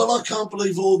wallpaper? Well, I can't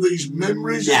believe all these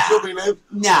memories are coming out.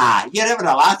 Nah, you're having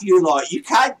a laugh, you lot. You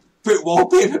can't put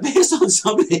wallpaper based on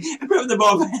somebody and put them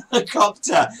on a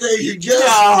helicopter. There you go.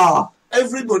 No.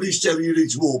 Everybody's telling you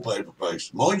it's wallpaper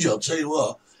paste. Mind you, I'll tell you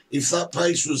what, if that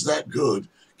paste was that good,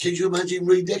 can you imagine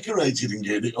redecorating and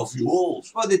getting it off your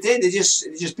walls? Well, they did. They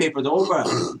just papered over.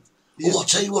 Oh, I'll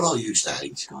tell you what I used to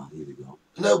hate. God, here we go.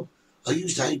 No, I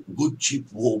used to hate wood chip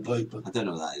wallpaper. I don't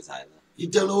know what that is either. You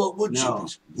don't know what wood No. chip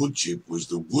is? Wood chip was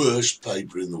the worst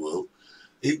paper in the world.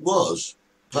 It was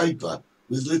paper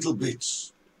with little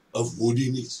bits of wood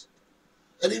in it.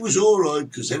 And it was all right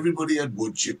because everybody had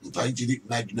wood chip and painted it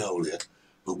magnolia.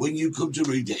 But when you come to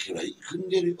redecorate, you couldn't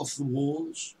get it off the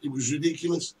walls. It was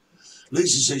ridiculous.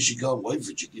 Lisa says she can't wait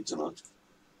for chicken tonight.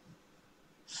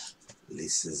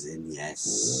 Lisa's in,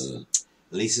 yes.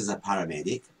 Lisa's a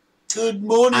paramedic. Good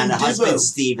morning, And her Dibbo. husband,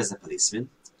 Steve, is a policeman.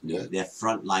 Yeah. They're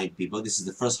frontline people. This is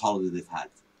the first holiday they've had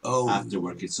Oh, after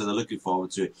working, so they're looking forward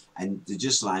to it. And they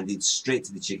just landed straight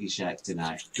to the chicken shack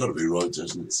tonight. got to be right,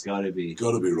 hasn't it? It's got to be.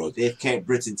 Got to be right. They've kept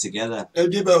Britain together. Now,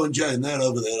 Dibbo and Jane, they're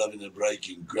over there having a break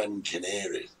in Gran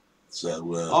Canaria. So,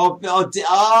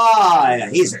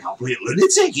 He's a complete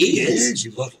lunatic. He is.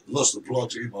 You've lost the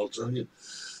plot, I'll tell you.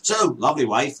 So, Lovely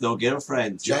wife, though,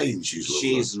 girlfriend. Jane, she's lovely.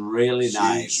 She's really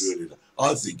nice. She's really nice.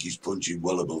 I think he's punching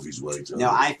well above his weight. No,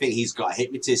 I think he's got a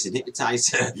hypnotist and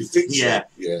hypnotizer. You think so? Yeah.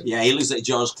 Yeah. Yeah, he looks like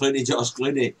George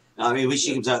Clooney. I mean, when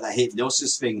she comes out of that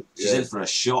hypnosis thing, she's Yeah. in for a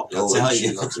shock, I'll Oh, tell isn't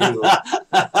you. she? I'll tell you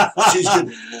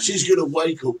what. she's gonna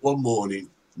wake up one morning,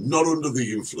 not under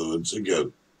the influence, and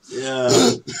go,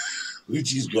 Yeah.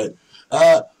 which is great.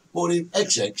 Morning,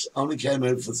 XX only came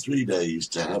out for 3 days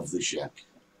to have the shack.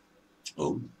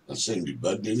 Oh, that sounded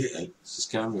bad, didn't it? Eh?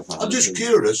 Just carrying with her I'm just husband.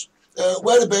 curious.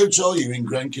 Whereabouts are you in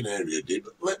Gran Canaria, Dib?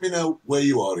 Let me know where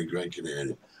you are in Gran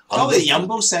Canaria. Oh, the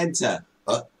Yumbo Centre.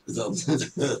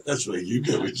 That's where you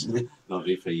go, isn't it? Not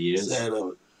been for years.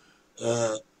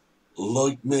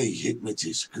 Like me,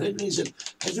 hypnotist. Great reason.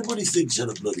 Everybody thinks I'm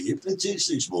a bloody hypnotist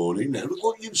this morning. Now, look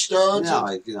what you've started.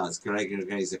 No, it's Gregory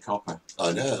Gray's a copper.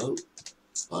 I know,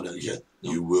 yeah.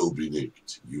 No. You will be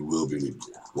nicked. You will be nicked.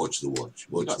 Watch the watch.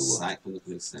 He Watch got the watch. sacked from the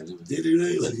police anyway. Did he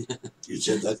really? You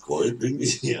said that quiet, didn't you?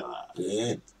 Yeah.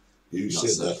 Yeah. You Not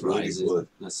said that really surprising. quiet.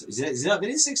 Is it not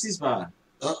been in 60s bar?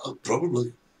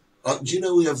 Probably. Do you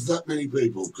know we have that many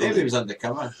people coming? Maybe he was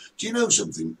undercover. Do you know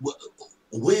something?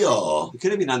 We are... He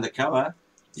could have been undercover.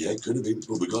 Yeah, it could have been,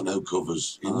 but we got no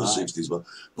covers in the Alright. 60s bar.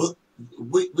 But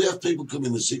we have people come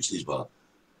in the 60s bar.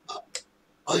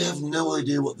 I have no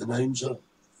idea what the names are.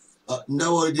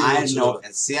 No idea. I whatsoever.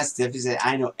 know. See, that's different.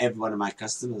 I know every one of my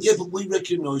customers. Yeah, but we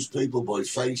recognise people by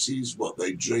faces, what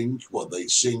they drink, what they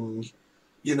sing.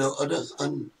 You know,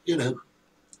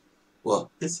 what?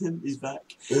 Listen, he's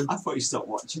back. Who? I thought you stopped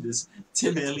watching this.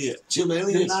 Tim Elliott. Tim The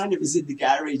Elliott. man that was in the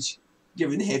garage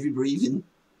giving heavy breathing.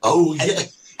 Oh, yeah.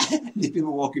 And the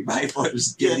people walking by thought he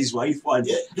was giving Yeah. his wife one.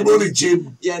 Yeah. Good morning,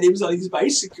 Tim. Yeah, and he was on his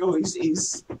bicycle.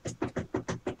 He's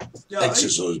you know,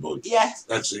 Exercise boy. yeah.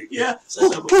 That's it. Yeah. Say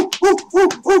that.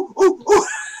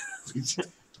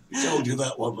 We told you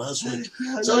that one last week.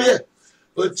 So, yeah.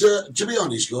 But to be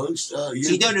honest, guys, So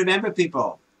you don't remember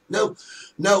people? No,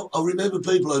 I remember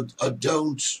people. I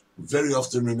don't very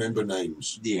often remember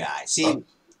names. Yeah, see,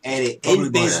 Eddie, probably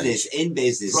in my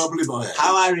business, Probably my age.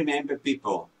 how I remember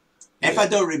people. If Yeah. I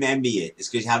don't remember you, it's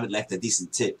because you haven't left a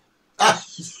decent tip.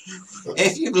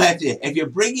 If you're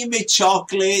bringing me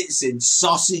chocolates and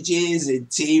sausages and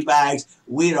tea bags,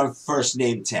 we're on first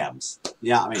name terms.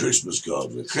 You know what I mean? Christmas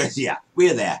card. With Yeah,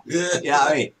 we're there. Yeah. You know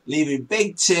what I mean? Leaving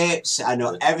big tips. I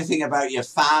know everything about your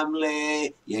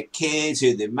family, your kids,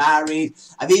 who they're married.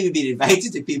 I've even been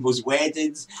invited to people's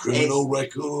weddings. Criminal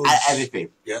records. Everything.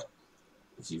 Yeah.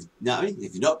 If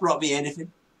you've not brought me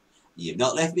anything, you've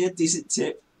not left me a decent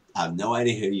tip, I have no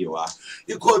idea who you are.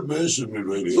 You're quite mercenary,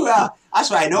 really. Well,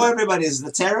 that's why I know everybody's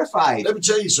terrified. Let me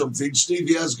tell you something.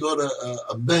 Stevie has got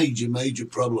a major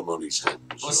problem on his hands.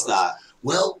 What's right? that?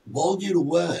 Well, while you're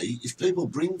away, if people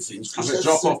bring things... I've 'cause got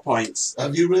that's drop-off points.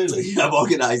 Have you really? I've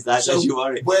organised that, So, don't you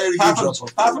worry. where are you Apart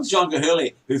drop-off from points? John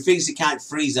Gahuli, who thinks he can't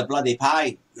freeze a bloody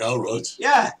pie. All right.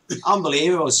 Yeah,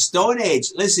 unbelievable. Stone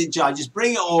Age. Listen, John, just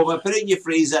bring it over, put it in your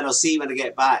freezer, and I'll see you when I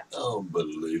get back.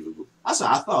 Unbelievable. That's what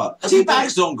I thought. Have Tea you been-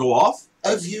 bags don't go off.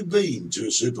 Have you been to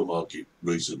a supermarket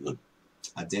recently?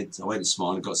 I did. I went this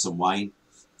morning, got some wine,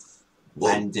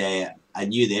 Well, and I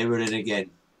knew they were in again.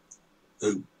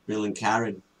 Who? Bill and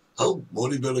Karen. Oh,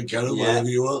 morning, Bill and Karen, Yeah. wherever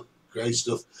you are. Great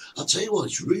stuff. I'll tell you what,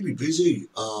 it's really busy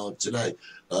today.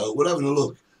 We're having a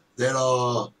look. There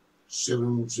are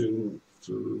 17...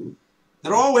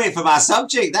 They're all waiting for my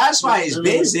subject. That's why it's No.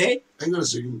 busy. Hang on a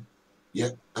second. Yeah,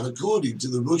 and according to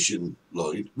the Russian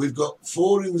line, we've got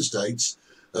 4 in the States,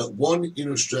 1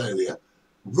 in Australia.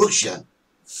 Russia,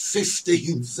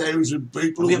 15,000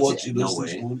 people Are we are up to- watching no us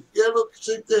this way. morning. Yeah, look, it's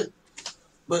right there.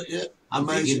 But yeah, I'm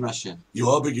big in amazing. Russia. You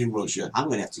are big in Russia. I'm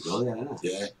going to have to go there, aren't I?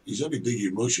 Yeah, he's only big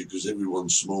in Russia because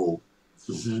everyone's small.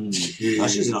 Yeah.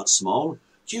 Russians are not small.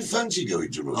 Do you fancy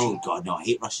going to Russia? Oh, God, no, I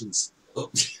hate Russians. Oh.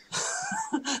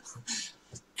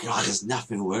 God, there's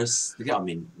nothing worse. They get on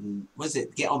me. What's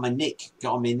it? Get on my neck. Get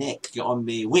on my neck. Get on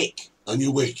me wick. On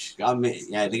your wick. Get on me.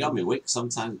 Yeah, they got on me wick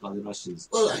sometimes, bloody Russians.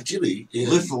 Well, actually, yeah.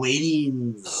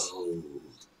 Lithuanians. Oh,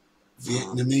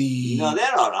 Vietnamese. No,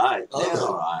 they're all right. Oh, They're no.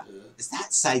 all right. It's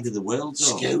that side of the world,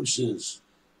 though. Scousers.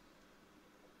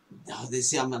 No, they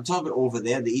see, I'm talking about over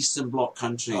there, the Eastern Bloc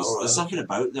countries. Oh, right. There's something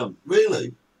about them.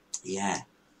 Really? Yeah.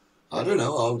 I don't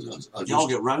know. I They all just...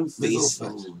 get round little face. Oh, I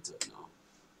fat. don't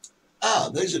know.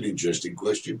 There's an interesting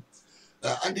question.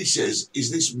 Andy says,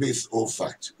 is this myth or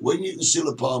fact? When you can see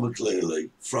La Palma clearly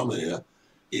from here,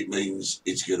 it means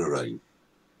it's going to rain.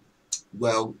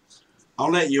 Well,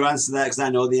 I'll let you answer that because I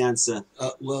know the answer. I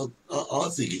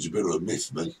think it's a bit of a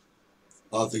myth, mate.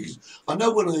 I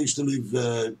know when I used to live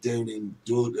down in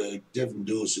Devon,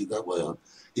 Dorset, that way on,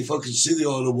 if I could see the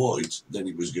Isle of Wight, then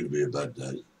it was going to be a bad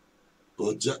day.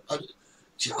 But I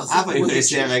I thought you were going to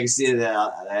say if I can see the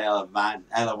Isle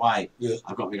of Wight. Yeah.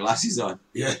 I've got my glasses on.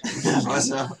 Yeah.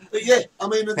 So, But yeah, I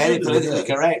mean... at the very end of the politically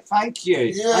day- correct. Thank you.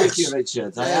 Yes. Thank you,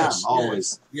 Richard. I am, Yes,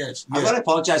 always. Yes, I've got to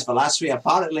apologise for last week.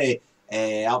 Apparently,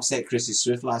 I upset Chrissy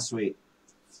Swift last week.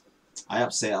 I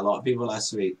upset a lot of people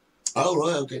last week. Oh,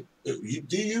 right, okay. You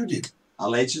did.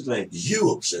 Allegedly.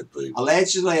 You upset people.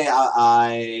 Allegedly,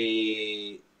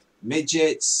 I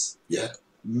midgets, Yeah,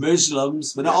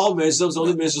 Muslims, but not all Muslims,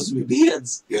 only Muslims with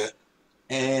beards. yeah,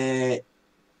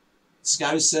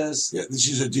 Scousers, yeah. This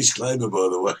is a disclaimer, by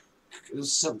the way. it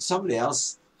was somebody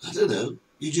else. I don't know.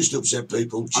 You just upset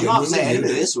people I'm not generally. upset anybody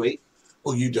you know. this week.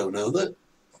 Well, you don't know that.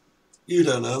 You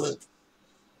don't know that.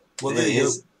 Well, There there he you go.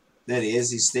 is. There he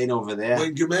is. He's staying over there.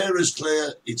 When Gamera's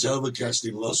clear, it's overcast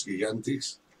in Los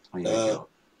Gigantes. Oh, here we go.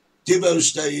 Divo's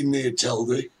staying near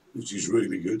Telde, which is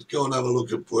really good. Go and have a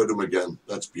look at Puerto Magan.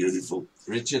 That's beautiful.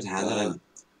 Richard Hanlon.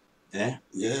 Yeah.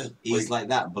 Yeah. He's Wait, like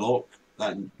that bloke,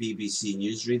 that BBC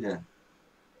newsreader,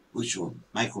 which one?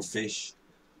 Michael Fish.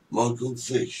 Michael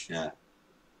Fish. Yeah.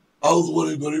 Oh, the one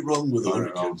who got it wrong with the Got it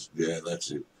wrong. Hurricanes. Yeah,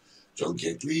 that's it. John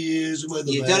Ketley is where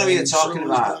the You don't know what you're talking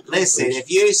about. Michael Listen, Fish. if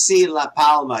you see La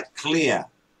Palma clear,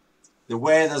 the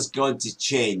weather's going to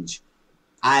change.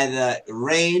 Either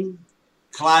rain,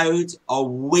 cloud, or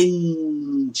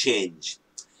wind change.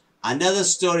 Another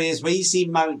story is when you see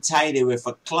Mount Tiny with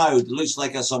a cloud, looks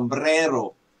like a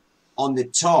sombrero on the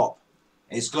top,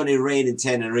 it's going to rain in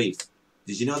Tenerife.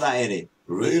 Did you know that, Eddie?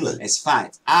 Really? It's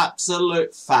fact.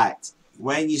 Absolute fact.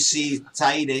 When you see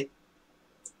Tiny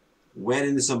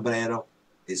wearing the sombrero,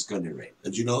 it's going to rain.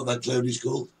 And do you know what that cloud is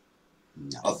called?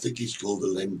 No. I think it's called the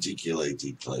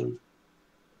lenticulated cloud.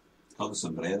 Called the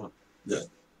sombrero. Yeah,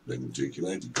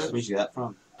 lenticulated cloud. Where'd you get that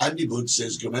from? Andy Budd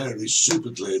says Gomera is super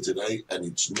clear today and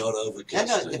it's not Yeah, overcast.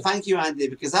 no, today. thank you, Andy,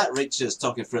 because that Richard's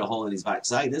talking through a hole in his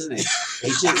backside, isn't he?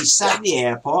 He's sat in the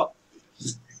airport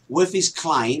with his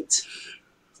client,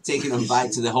 taking him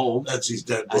back to the home That's his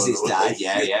dad. by as his the way.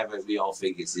 dad. Yeah, but we all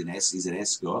think he's an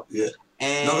escort. Yeah.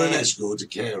 Not an escort, a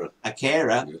carer. A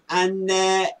carer, Yeah. and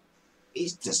he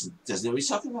doesn't know what he's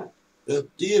talking about. Do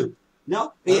you?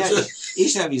 No, That's he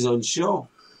should have his own show.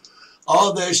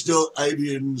 Are there still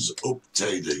aliens up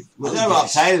Tady? I know about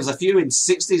time. There was a few in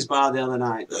 60s bar the other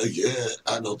night. Yeah,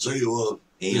 and I'll tell you what,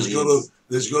 Aliens.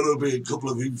 there's got to be a couple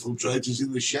of infiltrators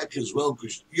in the shack as well,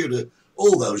 because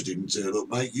all those didn't turn up,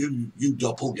 mate. You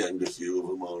doppelganged a few of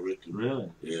them, I reckon.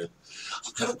 Really? Yeah.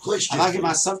 I've got a question. I like for my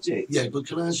you. subject. Yeah, but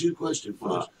can I ask you a question first?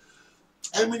 What?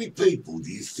 How many people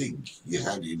do you think you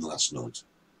had in last night?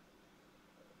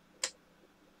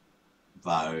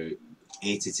 About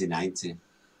 80 to 90.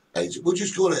 80. We'll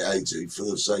just call it 80 for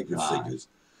the sake of Right. figures.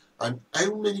 And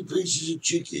how many pieces of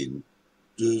chicken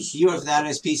does... You have the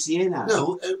RSPCA now?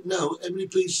 No. How many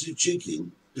pieces of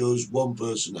chicken does one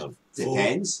person have? 4?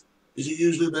 Depends. Is it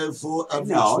usually about 4? Average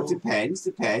No, 4? it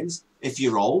depends. If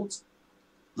you're old,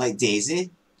 like Daisy,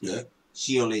 Yeah.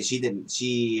 she only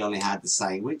had the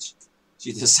sandwich.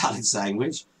 She did a salad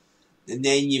sandwich. And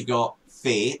then you've got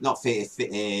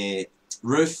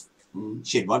Ruth. Mm.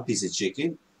 She had 1 piece of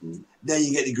chicken. Mm. Then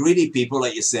you get the greedy people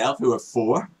like yourself who have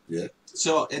 4. Yeah.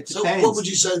 So it So depends. what would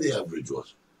you say the average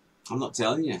was? I'm not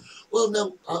telling you. Well,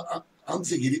 no, I'm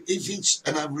thinking if it's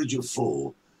an average of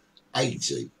 4,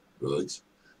 80, right?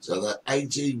 So that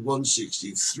 80,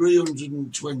 160,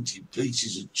 320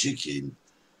 pieces of chicken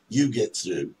you get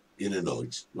through in a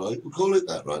night, right? We'll call it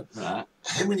that, right? Right.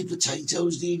 How many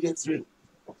potatoes do you get through?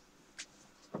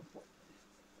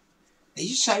 Are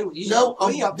you saying? No, what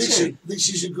are you up this to?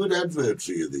 is a good advert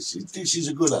for you. This is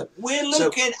a good ad. We're So,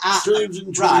 looking at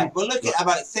 320 right. We're looking at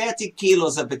about 30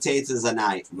 kilos of potatoes a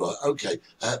night. Right, okay.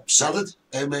 Salad,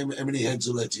 how many heads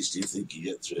of lettuce do you think you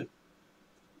get through?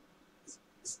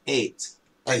 8.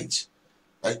 8,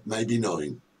 maybe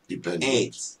 9, depending.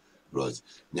 8. Right.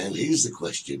 Now, here's the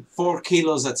question. 4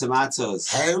 kilos of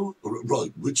tomatoes.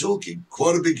 Right, we're talking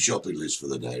quite a big shopping list for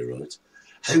the day, right?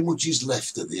 How much is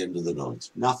left at the end of the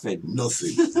night? Nothing.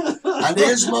 Nothing. And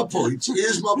here's my point.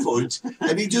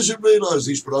 And he doesn't realise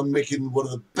this, but I'm making one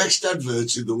of the best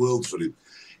adverts in the world for him.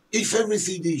 If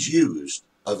everything is used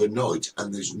overnight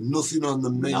and there's nothing on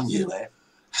the menu,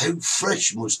 how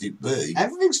fresh must it be?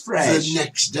 Everything's fresh. The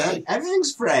next day.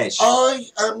 Everything's fresh.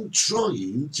 I am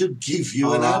trying to give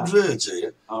you an advert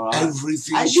here. Right.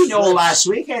 Everything. As you know, last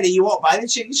week, Eddie, you walk by the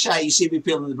chicken shack, you see me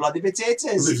peeling the bloody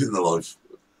potatoes. Living the life.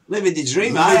 Living the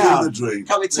dream, Living the dream.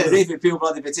 Come to Tenerife and peel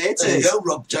bloody potatoes. There you go,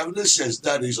 Rob Taverner says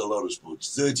that is a lot of spuds,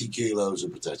 30 kilos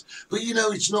of potatoes. But you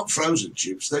know, it's not frozen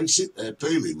chips. They sit there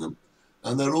peeling them,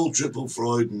 and they're all triple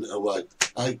fried and away.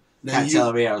 Can't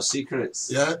tell me our secrets.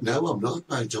 Yeah, no, I'm not,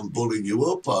 mate. I'm bullying you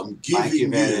up. I'm giving you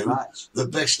the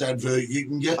best advert you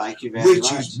can get, Thank you very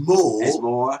much. Which is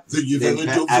more than you've ever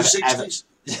done for 60s.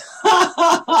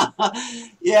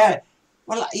 Yeah.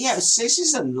 Well, yeah, this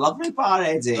is a lovely bar,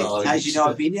 Eddie. Oh, as you know,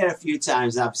 I've been here a few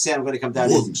times, and I've said I'm going to come down.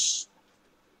 Once.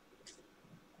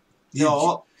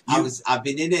 I've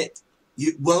been in it.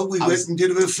 We went and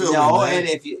did a film. No,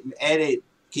 Eddie,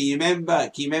 can you remember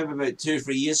about 2 or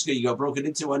 3 years ago you got broken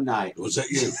into one night? Was that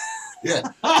you?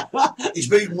 Yeah. He's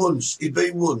been once,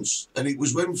 and it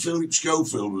was when Philip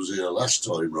Schofield was here last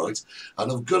time, right?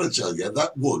 And I've got to tell you,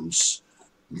 that once,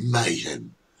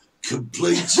 mayhem.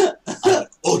 Complete and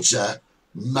utter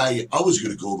mayhem. I was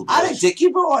going to call the police. I had a dickie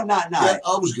bro on that night. Yeah,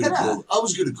 I was going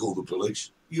to call the police.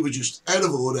 You were just out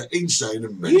of order, insane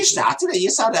and mental. You started it. You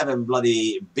started having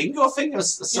bloody bingo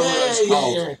fingers.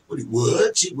 Yeah. But it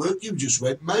worked. You just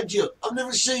went mad. I've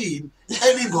never seen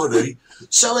anybody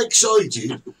so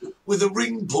excited with a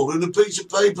ring pull and a piece of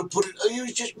paper put it. You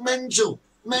was just mental.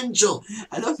 I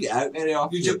don't get out very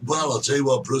often. I'll tell you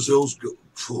what, Brazil's got.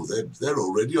 They're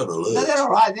already on alert. No, they're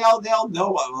all right. They all know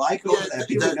what we're like over there.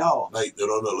 People know. Mate, they're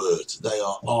on alert. They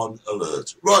are on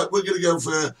alert. Right, we're going to go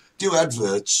do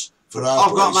adverts for our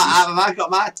have I got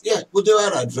my... Yeah, we'll do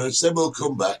our adverts, then we'll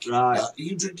come back. Right. Are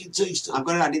you drinking tea still?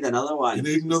 I need another one. You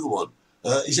need another one.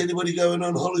 Is anybody going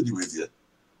on holiday with you?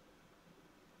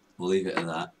 We'll leave it at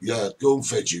that. Yeah, go and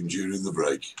fetch him during the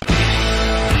break.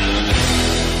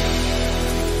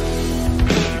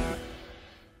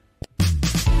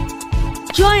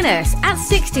 Join us at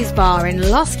 60s Bar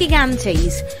in Los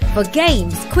Gigantes for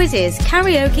games, quizzes,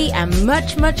 karaoke and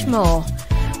much, much more.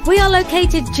 We are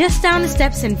located just down the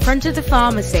steps in front of the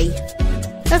pharmacy.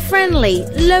 A friendly,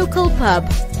 local pub,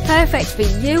 perfect for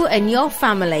you and your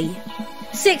family.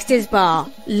 60s Bar,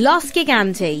 Los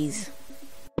Gigantes.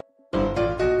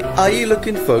 Are you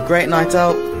looking for a great night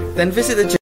out? Then visit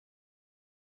the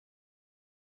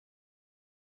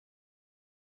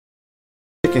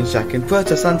Chicken Shack in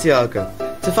Puerto Santiago.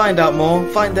 To find out more,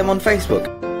 find them on Facebook.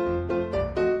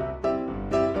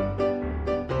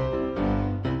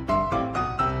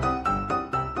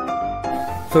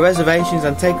 For reservations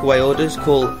and takeaway orders,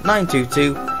 call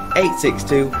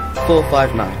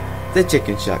 922-862-459. The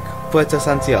Chicken Shack, Puerto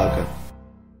Santiago.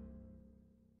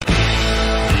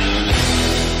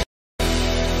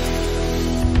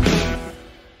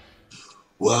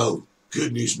 Wow.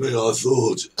 Goodness me, I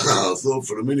thought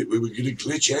for a minute we were going to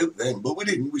glitch out then, but we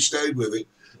didn't. We stayed with it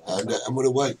and we're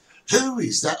away. Who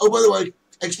is that? Oh, by the way,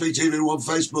 XPTV on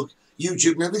Facebook,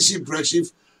 YouTube. Now, this is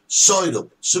impressive. Sign up.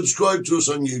 Subscribe to us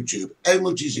on YouTube. How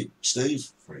much is it,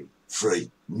 Steve? Free.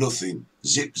 Nothing.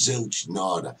 Zip, zilch,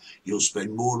 nada. You'll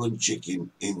spend more on chicken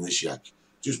in the shack.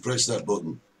 Just press that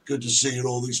button. Good to see you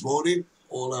all this morning,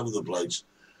 all over the place.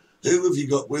 Who have you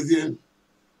got with you?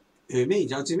 Who, me?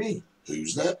 Don't you me?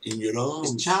 Who's that in your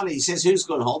arms? It's Charlie. He says, who's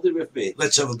going on holiday with me?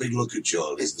 Let's have a big look at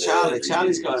Charlie. It's Charlie.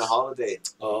 Charlie's going on holiday.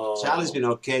 Oh. Charlie's been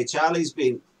okay. He's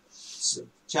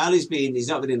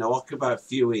not been in a walk about a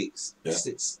few weeks. Yeah.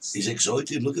 He's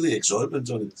excited. Look at the excitement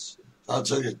on it. I'll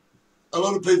tell you. A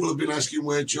lot of people have been asking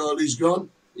where Charlie's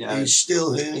gone. Yeah. He's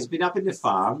still here. He's been up in the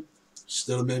farm.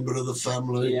 Still a member of the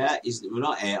family. Yeah, we're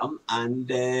not at him. And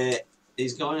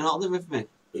he's going on holiday with me.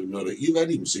 You've had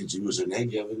him since he was an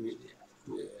egg, haven't you?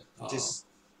 Yeah. Just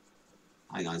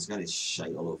hang on, he's got his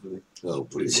shite all over me. Oh,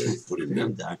 put him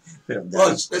down. Down.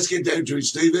 Right, let's get down to it,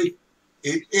 Stevie.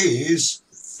 It is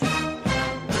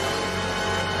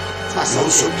That's Your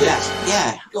it. subject.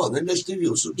 Yeah. Go on then, let's do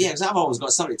your subject. Yeah, because I've always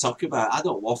got something to talk about. I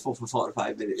don't waffle for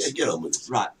 45 minutes. Yeah, get on with it.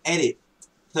 Right, Eddie,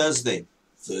 Thursday.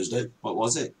 Thursday? What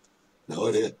was it? No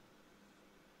idea.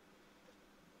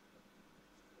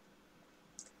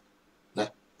 Nah,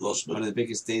 lost One me. of the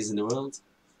biggest days in the world.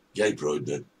 Gay Pride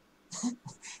Day.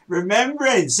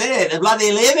 Remembrance, innit? The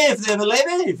bloody living for the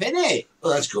living, innit?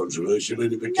 Well, that's controversial,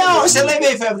 isn't it? No, it's a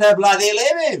living for the bloody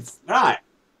living. Right.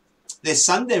 This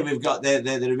Sunday, we've got the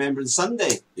Remembrance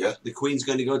Sunday. Yeah. The Queen's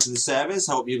going to go to the service.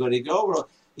 I hope you're going to go. Well,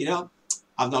 you know,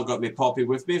 I've not got my poppy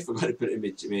with me. Forgot to put it in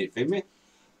my thing.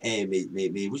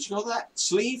 What you call that?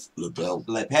 Sleeve? Lapel.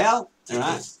 Lapel. All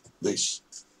right. This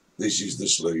is the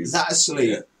sleeve. Is that a sleeve?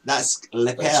 Yeah. That's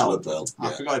lapel. That's lapel. I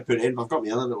Yeah. forgot to put it in. I've got my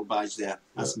other little badge there.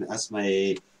 That's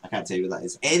my. I can't tell you what that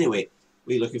is. Anyway,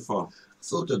 what are you looking for? I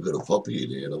thought I'd got a poppy in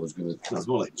here and I was going to... That's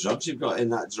more like drugs you've got in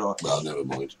that drawer. Well, never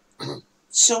mind.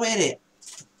 So, Eddie,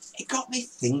 it got me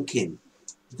thinking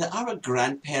that our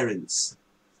grandparents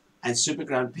and super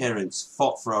grandparents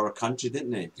fought for our country, didn't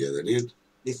they? Yeah, they did.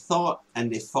 They fought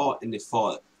and they fought and they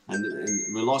fought. And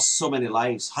we lost so many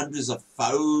lives. Hundreds of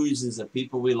thousands of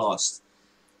people we lost.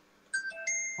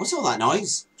 What's all that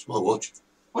noise? It's my watch.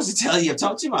 What's it telling you? I've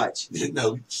talked too much.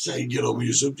 No, say get on with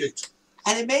your subject.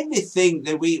 And it made me think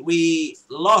that we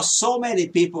lost so many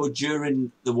people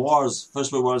during the wars,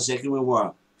 First World War and Second World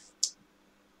War,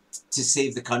 to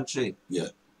save the country. Yeah.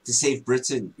 To save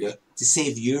Britain. Yeah. To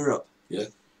save Europe. Yeah.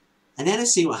 And then I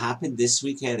see what happened this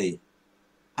week, Eddie.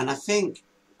 And I think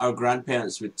our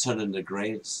grandparents would turn in their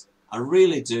graves. I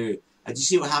really do. And do you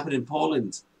see what happened in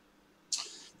Poland?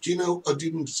 Do you know, I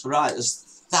didn't... Right, there's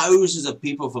thousands of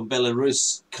people from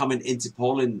Belarus coming into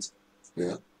Poland.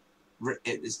 Yeah.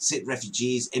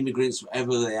 Refugees, immigrants,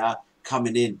 whatever they are,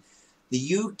 coming in.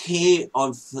 The UK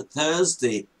on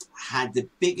Thursday had the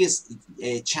biggest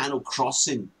channel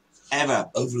crossing ever.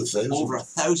 Over 1,000. Over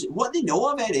 1,000. What they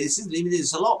know of it is,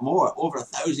 there's a lot more. Over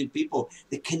 1,000 people.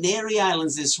 The Canary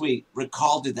Islands this week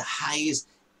recorded the highest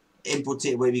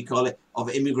imported, whatever you call it,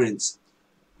 of immigrants.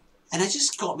 And it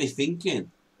just got me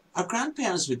thinking, our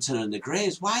grandparents would turn in their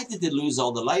graves. Why did they lose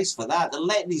all their lives for that? They're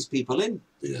letting these people in,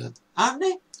 Yeah. aren't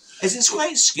they? It's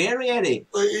quite scary, Eddie.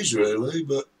 Well, it is really,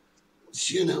 but,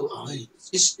 you know,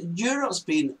 Europe's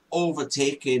been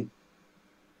overtaken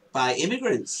by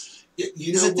immigrants.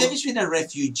 You There's know a difference between a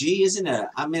refugee, isn't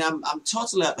there? I mean, I'm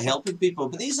totally up for helping people,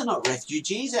 but these are not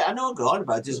refugees. I know God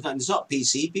about it. It's not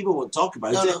PC. People won't talk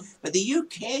about it. No. But the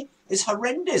UK is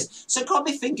horrendous. So it got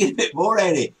me thinking a bit more,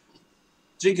 Eddie.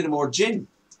 Drinking more gin.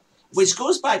 Which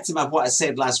goes back to what I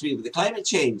said last week with the climate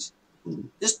change.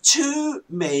 There's too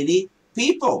many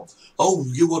people. Oh,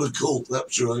 you want a cult?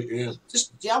 That's right, yeah.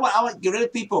 I want to get rid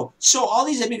of people. So all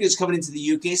these immigrants coming into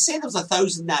the UK, say there was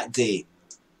 1,000 that day.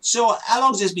 So how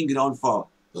long has this been going on for?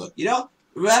 You know,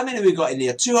 how many have we got in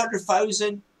here?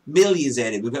 200,000? Millions,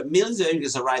 Eddie. We've got millions of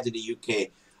immigrants arrived in the UK.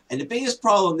 And the biggest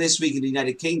problem this week in the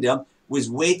United Kingdom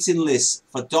was waiting lists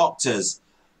for doctors,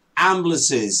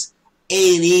 ambulances,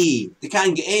 A&E. They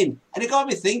can't get in. And it got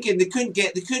me thinking, they couldn't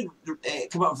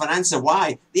come up with an answer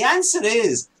why. The answer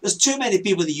is, there's too many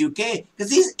people in the UK.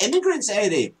 Because these immigrants,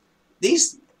 Eddie,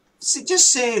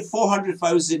 just say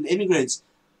 400,000 immigrants,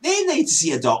 they need to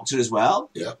see a doctor as well.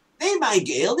 Yeah. They might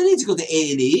get ill. They need to go to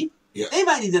A&E. Yeah. They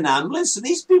might need an ambulance. So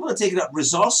these people are taking up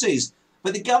resources.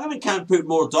 But the government can't put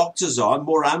more doctors on,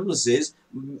 more ambulances,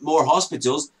 more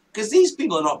hospitals, because these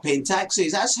people are not paying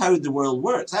taxes. That's how the world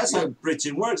works. That's how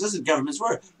Britain works. That's how governments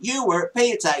work. You work, pay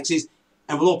your taxes,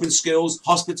 and we'll open schools,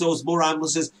 hospitals, more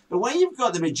ambulances. But when you've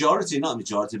got the majority, not the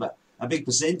majority, but a big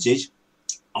percentage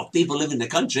of people living in the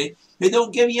country who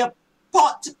don't give you a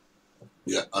pot.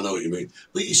 Yeah, I know what you mean.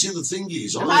 But you see, the thing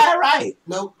is... Am I right?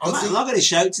 No, I'm not going to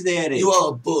shout today, Eddie. You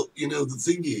are, but, you know, the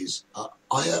thing is,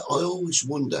 I always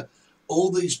wonder,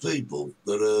 all these people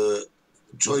that are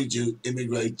trying to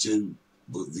immigrate to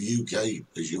the UK,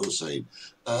 as you're saying,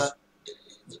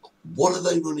 what are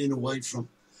they running away from?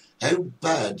 How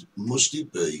bad must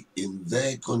it be in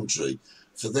their country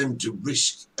for them to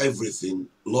risk everything,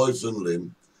 life and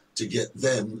limb, to get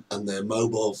them and their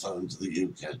mobile phone to the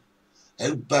UK?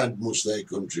 How bad must their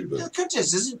country be? The country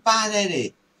isn't bad,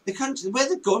 Eddie. The country, where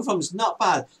they're going from is not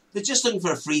bad. They're just looking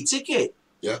for a free ticket.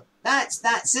 Yeah.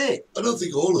 That's it. I don't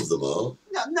think all of them are.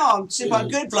 No, I'm saying about a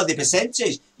good bloody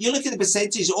percentage. You look at the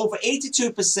percentage, over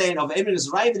 82% of immigrants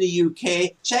arrive in the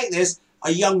UK, check this,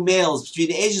 are young males between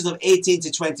the ages of 18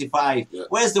 to 25. Yeah.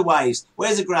 Where's the wives?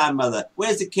 Where's the grandmother?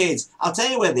 Where's the kids? I'll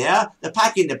tell you where they are. They're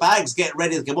packing the bags, getting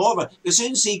ready to come over. As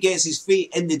soon as he gets his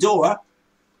feet in the door,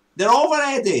 they're over,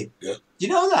 Eddie. Yeah. Do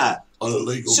you know that? on a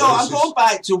legal So basis. I'm going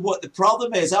back to what the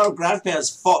problem is. Our grandparents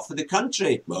fought for the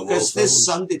country Well, because well, this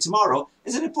Sunday, tomorrow,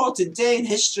 is an important day in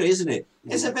history, isn't it?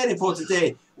 It's a very important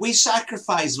day. We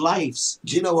sacrifice lives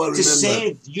Do you know, I remember... to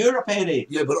save Europe, Eddie,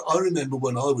 Yeah, but I remember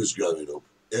when I was growing up,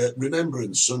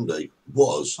 Remembrance Sunday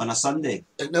was... on a Sunday.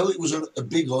 No, it was a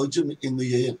big item in the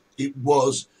year. It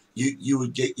was... You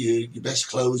would get your best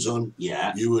clothes on.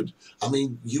 Yeah. You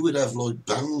would have like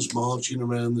bands marching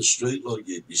around the street, like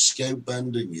your scout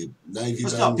band and your navy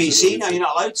It's band. not PC now. You're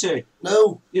not allowed to.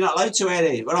 No. You're not allowed to,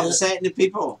 Eddie. We're upsetting the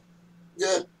people.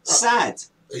 Yeah. Sad.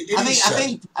 It is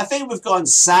sad. I think we've gone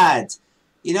sad.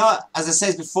 You know, as I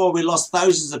said before, we lost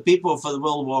thousands of people for the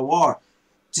World War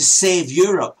to save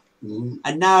Europe. Mm.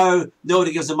 And now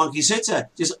nobody gives a monkey's hooter.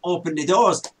 Just open the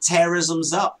doors.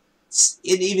 Terrorism's up.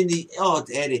 And even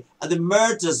Eddie, and the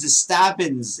murders, the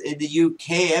stabbings in the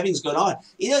UK, everything's going on.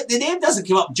 You know, the name doesn't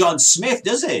come up John Smith,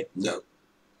 does it? No.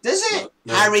 Does it?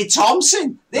 No. Harry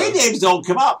Thompson? Their No. names don't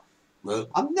come up. No.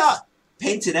 I'm not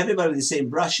painting everybody with the same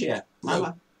brush here. No. Am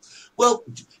I? Well,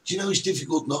 do you know, it's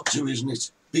difficult not to, isn't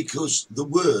it? Because the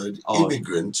word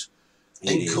immigrant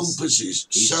encompasses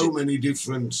so many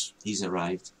different... He's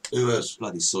arrived. Who else?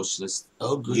 Bloody socialist.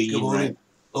 Oh, good. Union Good morning. rep.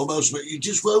 Almost, you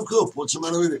just woke up. What's the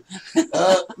matter with it?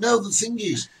 No, the thing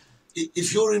is,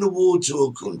 if you're in a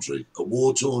war-torn country,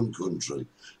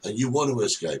 and you want to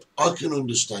escape, I can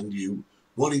understand you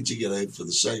wanting to get out for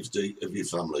the safety of your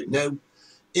family. Now,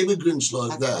 immigrants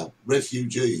like that,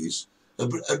 refugees, are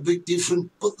a bit different.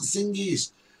 But the thing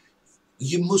is,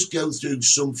 you must go through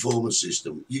some form of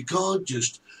system. You can't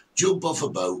just jump off a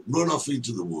boat, run off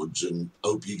into the woods and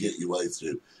hope you get your way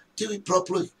through. Do it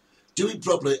properly. Do it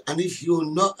properly. And if you're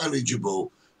not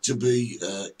eligible to be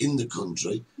in the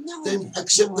country, then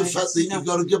accept the fact that you've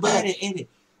got to go back. Eddie,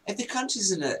 if the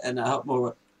country's in a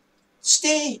more...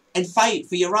 Stay and fight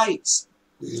for your rights.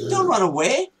 Yeah. Don't run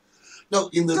away. No,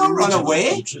 in the Don't run original away.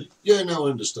 country. Yeah, no,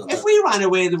 I understand If that. we ran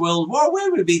away in the World War,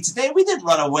 where would we be today? We didn't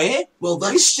run away. Well, We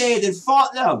that's... stayed and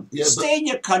fought them. Yeah, Stay in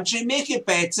your country, make it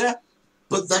better.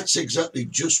 But that's exactly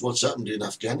just what's happened in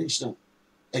Afghanistan.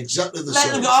 Exactly the Let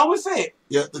same. them go on with it.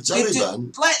 Yeah, the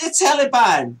Taliban...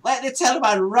 Let the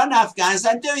Taliban run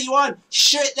Afghanistan. Do what you want.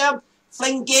 Shoot them.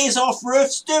 Fling gays off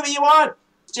roofs. Do what you want.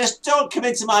 Just don't come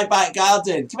into my back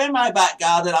garden. Come in my back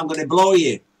garden. I'm going to blow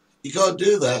you. You can't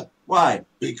do that Why?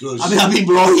 because... I mean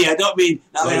blow you. I don't mean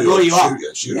I'm going to blow you up.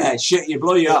 Shoot you. Yeah, shoot you,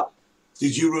 blow you up.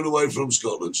 Did you run away from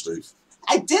Scotland, Steve?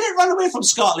 I didn't run away from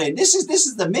Scotland. This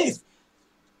is the myth.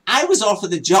 I was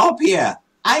offered the job here.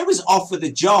 I was offered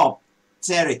the job.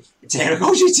 Terry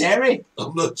calls you Terry.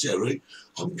 I'm not Terry.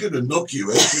 I'm going to knock you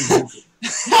out.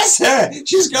 That's her.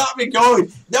 She's got me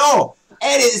going. No,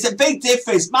 Eddie, it's a big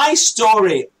difference. My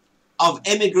story of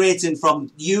immigrating from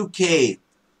UK,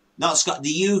 not Scotland,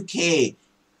 the UK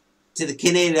to the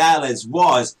Canary Islands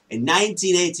was in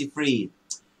 1983.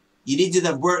 You needed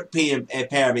a work permit,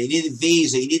 you needed a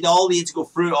visa, you need to go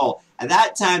through it all. At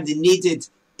that time, they needed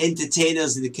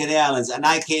entertainers in the Canary Islands, and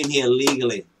I came here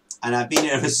legally. And I've been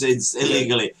here ever since,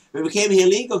 illegally. But we came here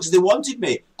legal because they wanted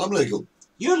me. I'm legal.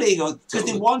 You're legal because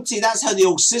they wanted. That's how the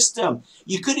old system.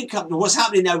 You couldn't come. What's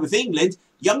happening now with England?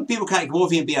 Young people can't come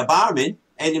over here and be a barman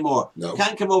anymore. No.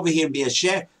 Can't come over here and be a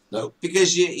chef. No.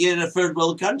 Because you're in a third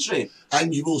world country.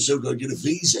 And you've also got to get a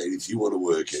visa if you want to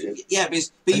work here. Yeah, but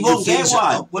And you your won't get visa-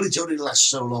 one. Well, it only lasts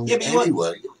so long Yeah, but you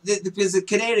anyway. Because the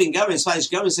Canadian government, Spanish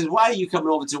government says, why are you coming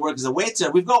over to work as a waiter?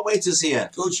 We've got waiters here.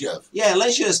 Of course you have. Yeah,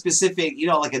 unless you're a specific,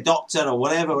 like a doctor or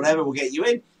whatever, we'll get you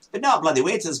in. But not bloody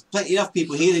waiters. Plenty enough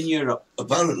people here in Europe.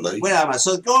 Apparently, Where am I?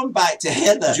 So going back to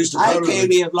Heather, Just I apparently.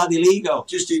 came here bloody legal.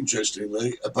 just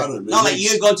interestingly, apparently, Not like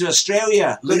you going to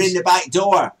Australia, going in the back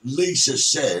door. Lisa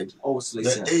said Oh, it's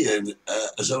Lisa. that Ian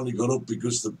has only gone up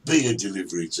because the beer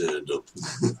delivery turned up.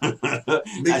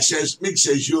 Mick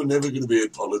says you're never going to be a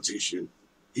politician.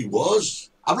 He was.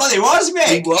 I bloody was,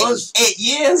 mate. He was. 8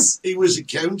 years. He was a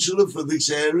councillor for this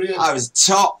area. I was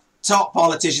top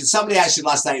politician. Somebody actually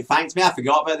last night thanked me. I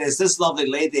forgot about this. This lovely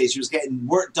lady, she was getting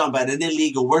work done by an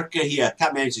illegal worker here. I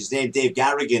can't remember his name, Dave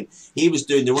Garrigan. He was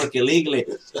doing the work illegally.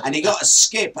 And he got a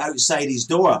skip outside his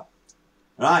door.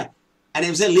 Right? And it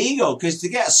was illegal because to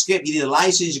get a skip, you need a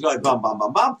license. You got to bum, bum,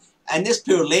 bum, bum. And this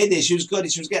poor lady, she was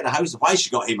good. She was getting a house. Why she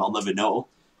got him, I'll never know.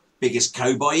 Biggest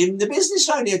cowboy in the business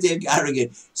round here, Dave Garrigan.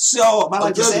 So, am I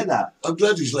allowed to say that? I'm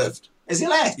glad he's left. Is he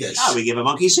left? Yes. Oh, we give a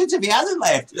monkey shit if he hasn't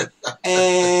left.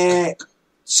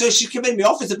 So she came in my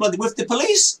office with the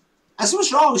police. I said,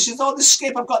 what's wrong? She said, oh, this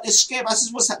skip, I've got this skip. I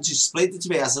said, what's happened? She explained it to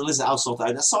me. I said, listen, I'll sort it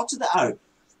out. I sorted it out.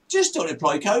 Just don't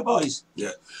employ cowboys.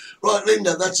 Yeah. Right,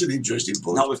 Linda, that's an interesting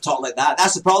point. No, we've talked like that.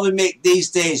 That's the problem, mate,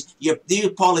 these days. You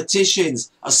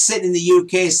politicians are sitting in the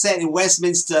UK, sitting in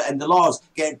Westminster and the Lords,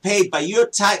 getting paid by your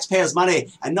taxpayers'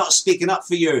 money and not speaking up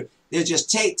for you. They'll just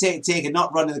take and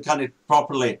not running the country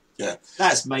properly. Yeah.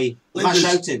 That's me. Am I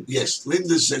shouting? Yes,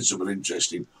 Linda said something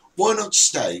interesting. Why not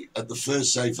stay at the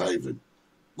first safe haven?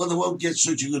 Well, they won't get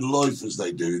such a good life as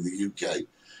they do in the UK.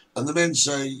 And the men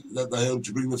say that they hope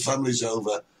to bring the families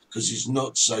over because it's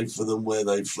not safe for them where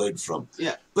they fled from.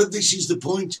 Yeah. But this is the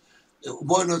point.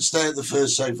 Why not stay at the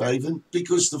first safe haven?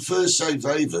 Because the first safe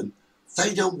haven,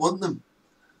 they don't want them.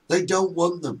 They don't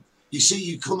want them. You see,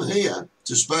 you come here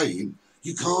to Spain,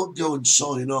 you can't go and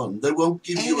sign on. They won't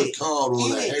give you a car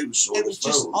or a house or a phone. It was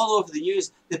just all over the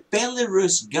news. The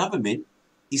Belarus government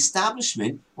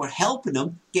establishment were helping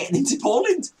them getting into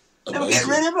Poland. They were getting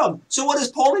rid of them. So what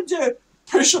does Poland do?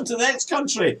 Push them to the next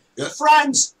country. Yeah.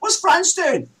 France. What's France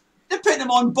doing? They're putting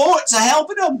them on boats and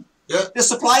helping them. Yeah. They're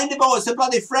supplying the boats. The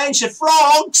bloody French, the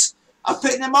frogs, are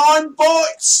putting them on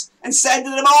boats and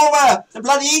sending them over to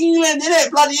bloody England,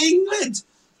 innit? Bloody England.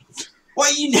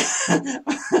 What you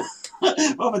what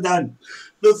have I done?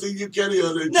 Nothing, you carry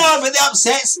on. No, but it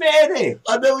upsets me, Eddie.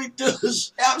 I know it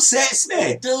does. It upsets me.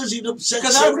 It does. It upsets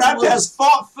Because our everyone. grandparents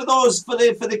fought for those for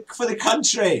the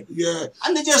country. Yeah.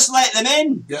 And they just let them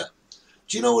in. Yeah.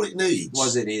 Do you know what it needs? What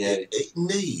does it need, Eddie? It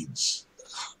needs.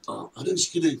 Oh, I know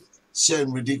it's going to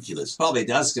sound ridiculous. Probably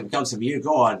does, because it comes from you.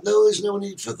 Go on. No, there's no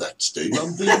need for that, Steve.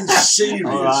 I'm being serious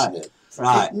All right. now.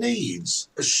 Right. It needs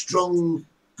a strong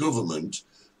government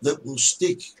that will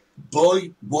stick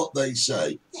by what they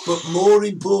say, but more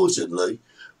importantly,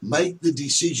 make the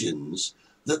decisions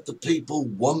that the people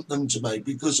want them to make.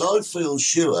 Because I feel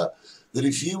sure that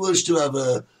if you was to have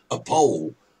a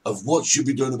poll of what should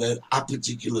be done about a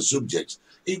particular subject,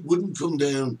 it wouldn't come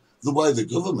down the way the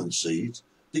government see it,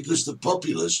 because the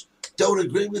populace don't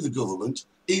agree with the government,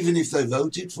 even if they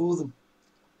voted for them.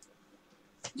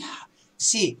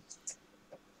 See,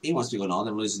 he must be going on.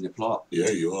 I'm losing the plot. Yeah,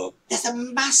 you are. There's a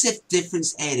massive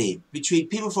difference, Eddie, between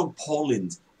people from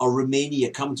Poland or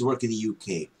Romania coming to work in the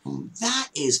UK. That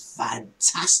is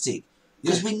fantastic.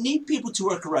 Because we need people to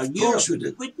work around Europe. Of course we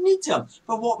do. We need them.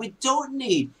 But what we don't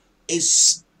need is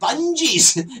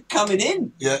sponges coming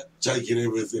in. Yeah, taking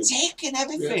everything. Taking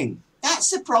everything.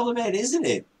 That's the problem, Ed, isn't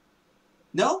it?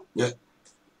 No? Yeah.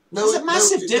 There's a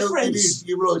massive difference. It is.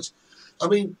 You're right. I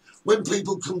mean, when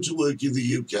people come to work in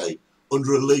the UK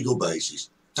under a legal basis,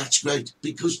 that's great,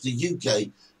 because the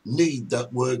UK need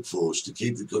that workforce to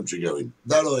keep the country going.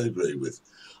 That I agree with.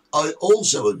 I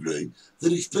also agree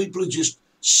that if people are just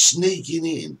sneaking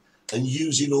in and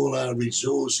using all our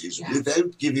resources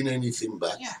without giving anything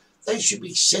back, they should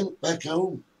be sent back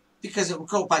home. Because it will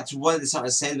go back to what they sort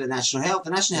of said about National Health. The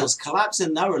National Health's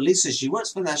collapsing now. Lisa, she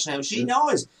works for National Health. She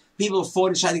knows. People are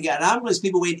phoning trying to get an ambulance.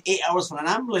 People waiting 8 hours for an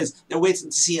ambulance. They're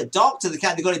waiting to see a doctor. They've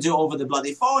got to do it over the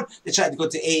bloody phone. They tried to go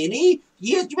to A&E. Do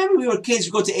you remember we were kids,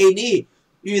 we go to A&E?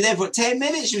 You were there for 10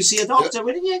 minutes, you would see a doctor,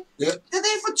 wouldn't you? Yeah. They're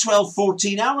there for 12,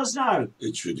 14 hours now.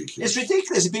 It's ridiculous. It's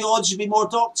ridiculous. There should be more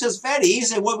doctors. Very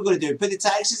easy. What are we going to do? Put the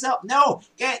taxes up? No.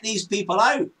 Get these people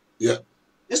out. Yeah.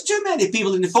 There's too many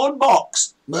people in the phone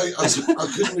box. Mate, I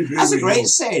couldn't agree That's with a great you.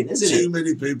 saying, isn't it? Too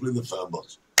many people in the phone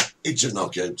box. It's a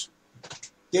knockout.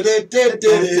 No,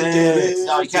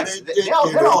 you can't.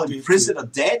 They're all in prison or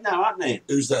dead now, aren't they?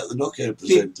 Who's that? The knockout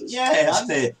presenters? Yeah, aren't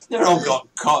they? They're all got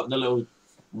caught in the little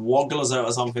wogglers out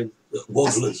or something.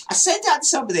 Wogglers. I said that to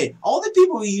somebody. All the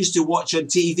people we used to watch on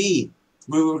TV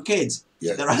when we were kids,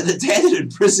 they're either dead or in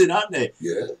prison, aren't they?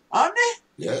 Yeah. Aren't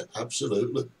they? Yeah,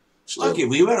 absolutely. Okay,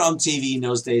 we were on TV in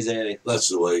those days, Eddie. That's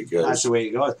the way it goes. That's the way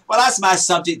it goes. Well, that's my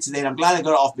subject today, and I'm glad I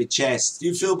got it off my chest. Do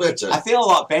you feel better? I feel a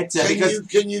lot better.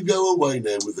 Can you go away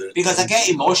now with it? Because I get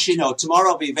emotional.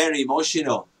 Tomorrow I'll be very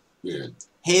emotional. Yeah.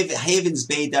 Havens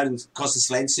Bay down in Costa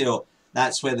Silencio,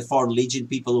 that's where the Foreign Legion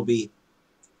people will be.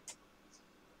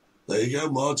 There you go.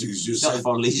 Marty's just It's not said. the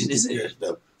Foreign Legion, is it? Yeah,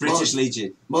 no. British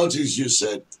Legion. Marty's just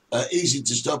said, easy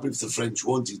to stop if the French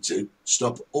wanted to.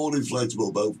 Stop all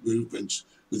inflatable boat movements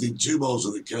within 2 miles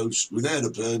of the coast without a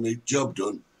permit. Job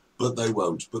done. But they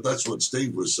won't. But that's what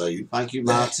Steve was saying. Thank you,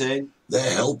 Martin.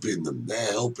 They're helping them.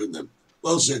 They're helping them.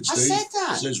 Well said, Steve. I said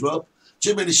that. Says Rob.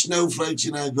 Too many snowflakes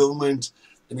in our government.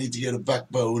 They need to get a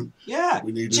backbone. Yeah.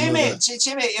 We need Jimmy,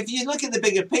 if you look at the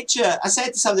bigger picture, I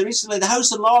said to somebody recently, the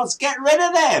House of Lords, get rid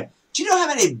of them. Do you know how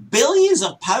many billions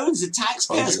of pounds the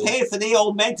taxpayers pay for the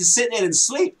old men to sit there and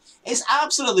sleep? It's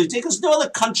absolutely ridiculous. There's no other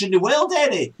country in the world,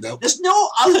 Eddie. No. There's no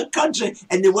other country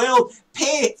in the world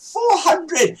pay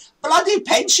 400 bloody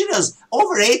pensioners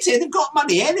over 80. They've got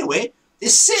money anyway. They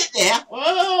sit there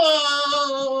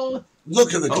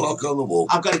Look at the clock on the wall.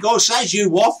 I've got to go. Says you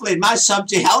waffling. My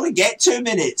subject held to get 2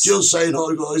 minutes. Just saying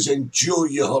hi, guys. Enjoy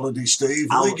your holiday, Steve.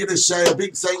 We're going to say a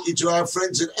big thank you to our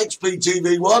friends at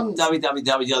XPTV1.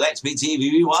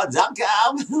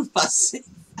 www.xptv1.com.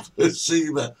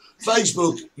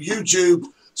 Facebook, YouTube.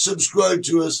 Subscribe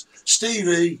to us.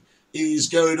 Stevie is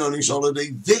going on his holiday.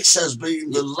 This has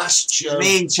been the last show.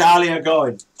 Me and Charlie are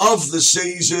going. Of the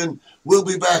season. We'll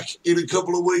be back in a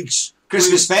couple of weeks.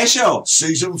 Christmas special.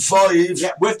 Season 5.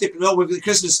 Yeah, with the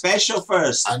Christmas special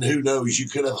first. And who knows, you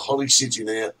could have Holly sitting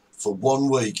here for 1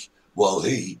 week while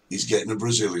he is getting a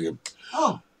Brazilian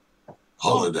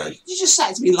holiday. You just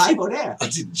sacked me live on air. I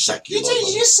didn't sack you. You did.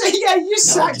 You just say, yeah, you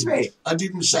sacked me. I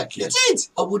didn't sack you. You did.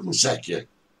 I wouldn't sack you.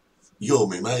 You're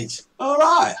me mate. All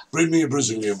right. Bring me a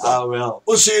Brazilian. I will.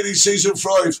 We'll see you in season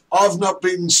 5. I've not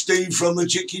been Steve from the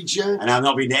Chicken Show. And I've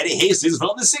not been Eddie Hastings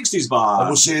from the 60s bar. And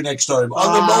we'll see you next time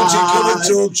on the Multicoloured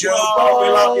Talk Show. Oh, we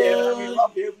love you. We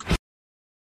love you.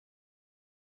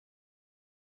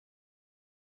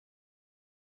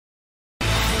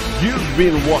 You've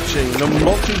been watching the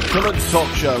Multicoloured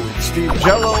Talk Show with Steve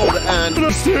Gerald and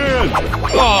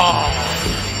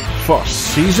for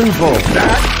season 4.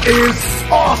 That is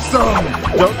awesome!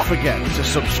 Don't forget to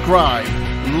subscribe,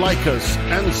 like us,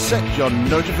 and set your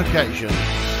notifications.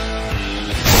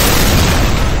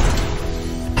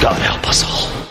 God help us all.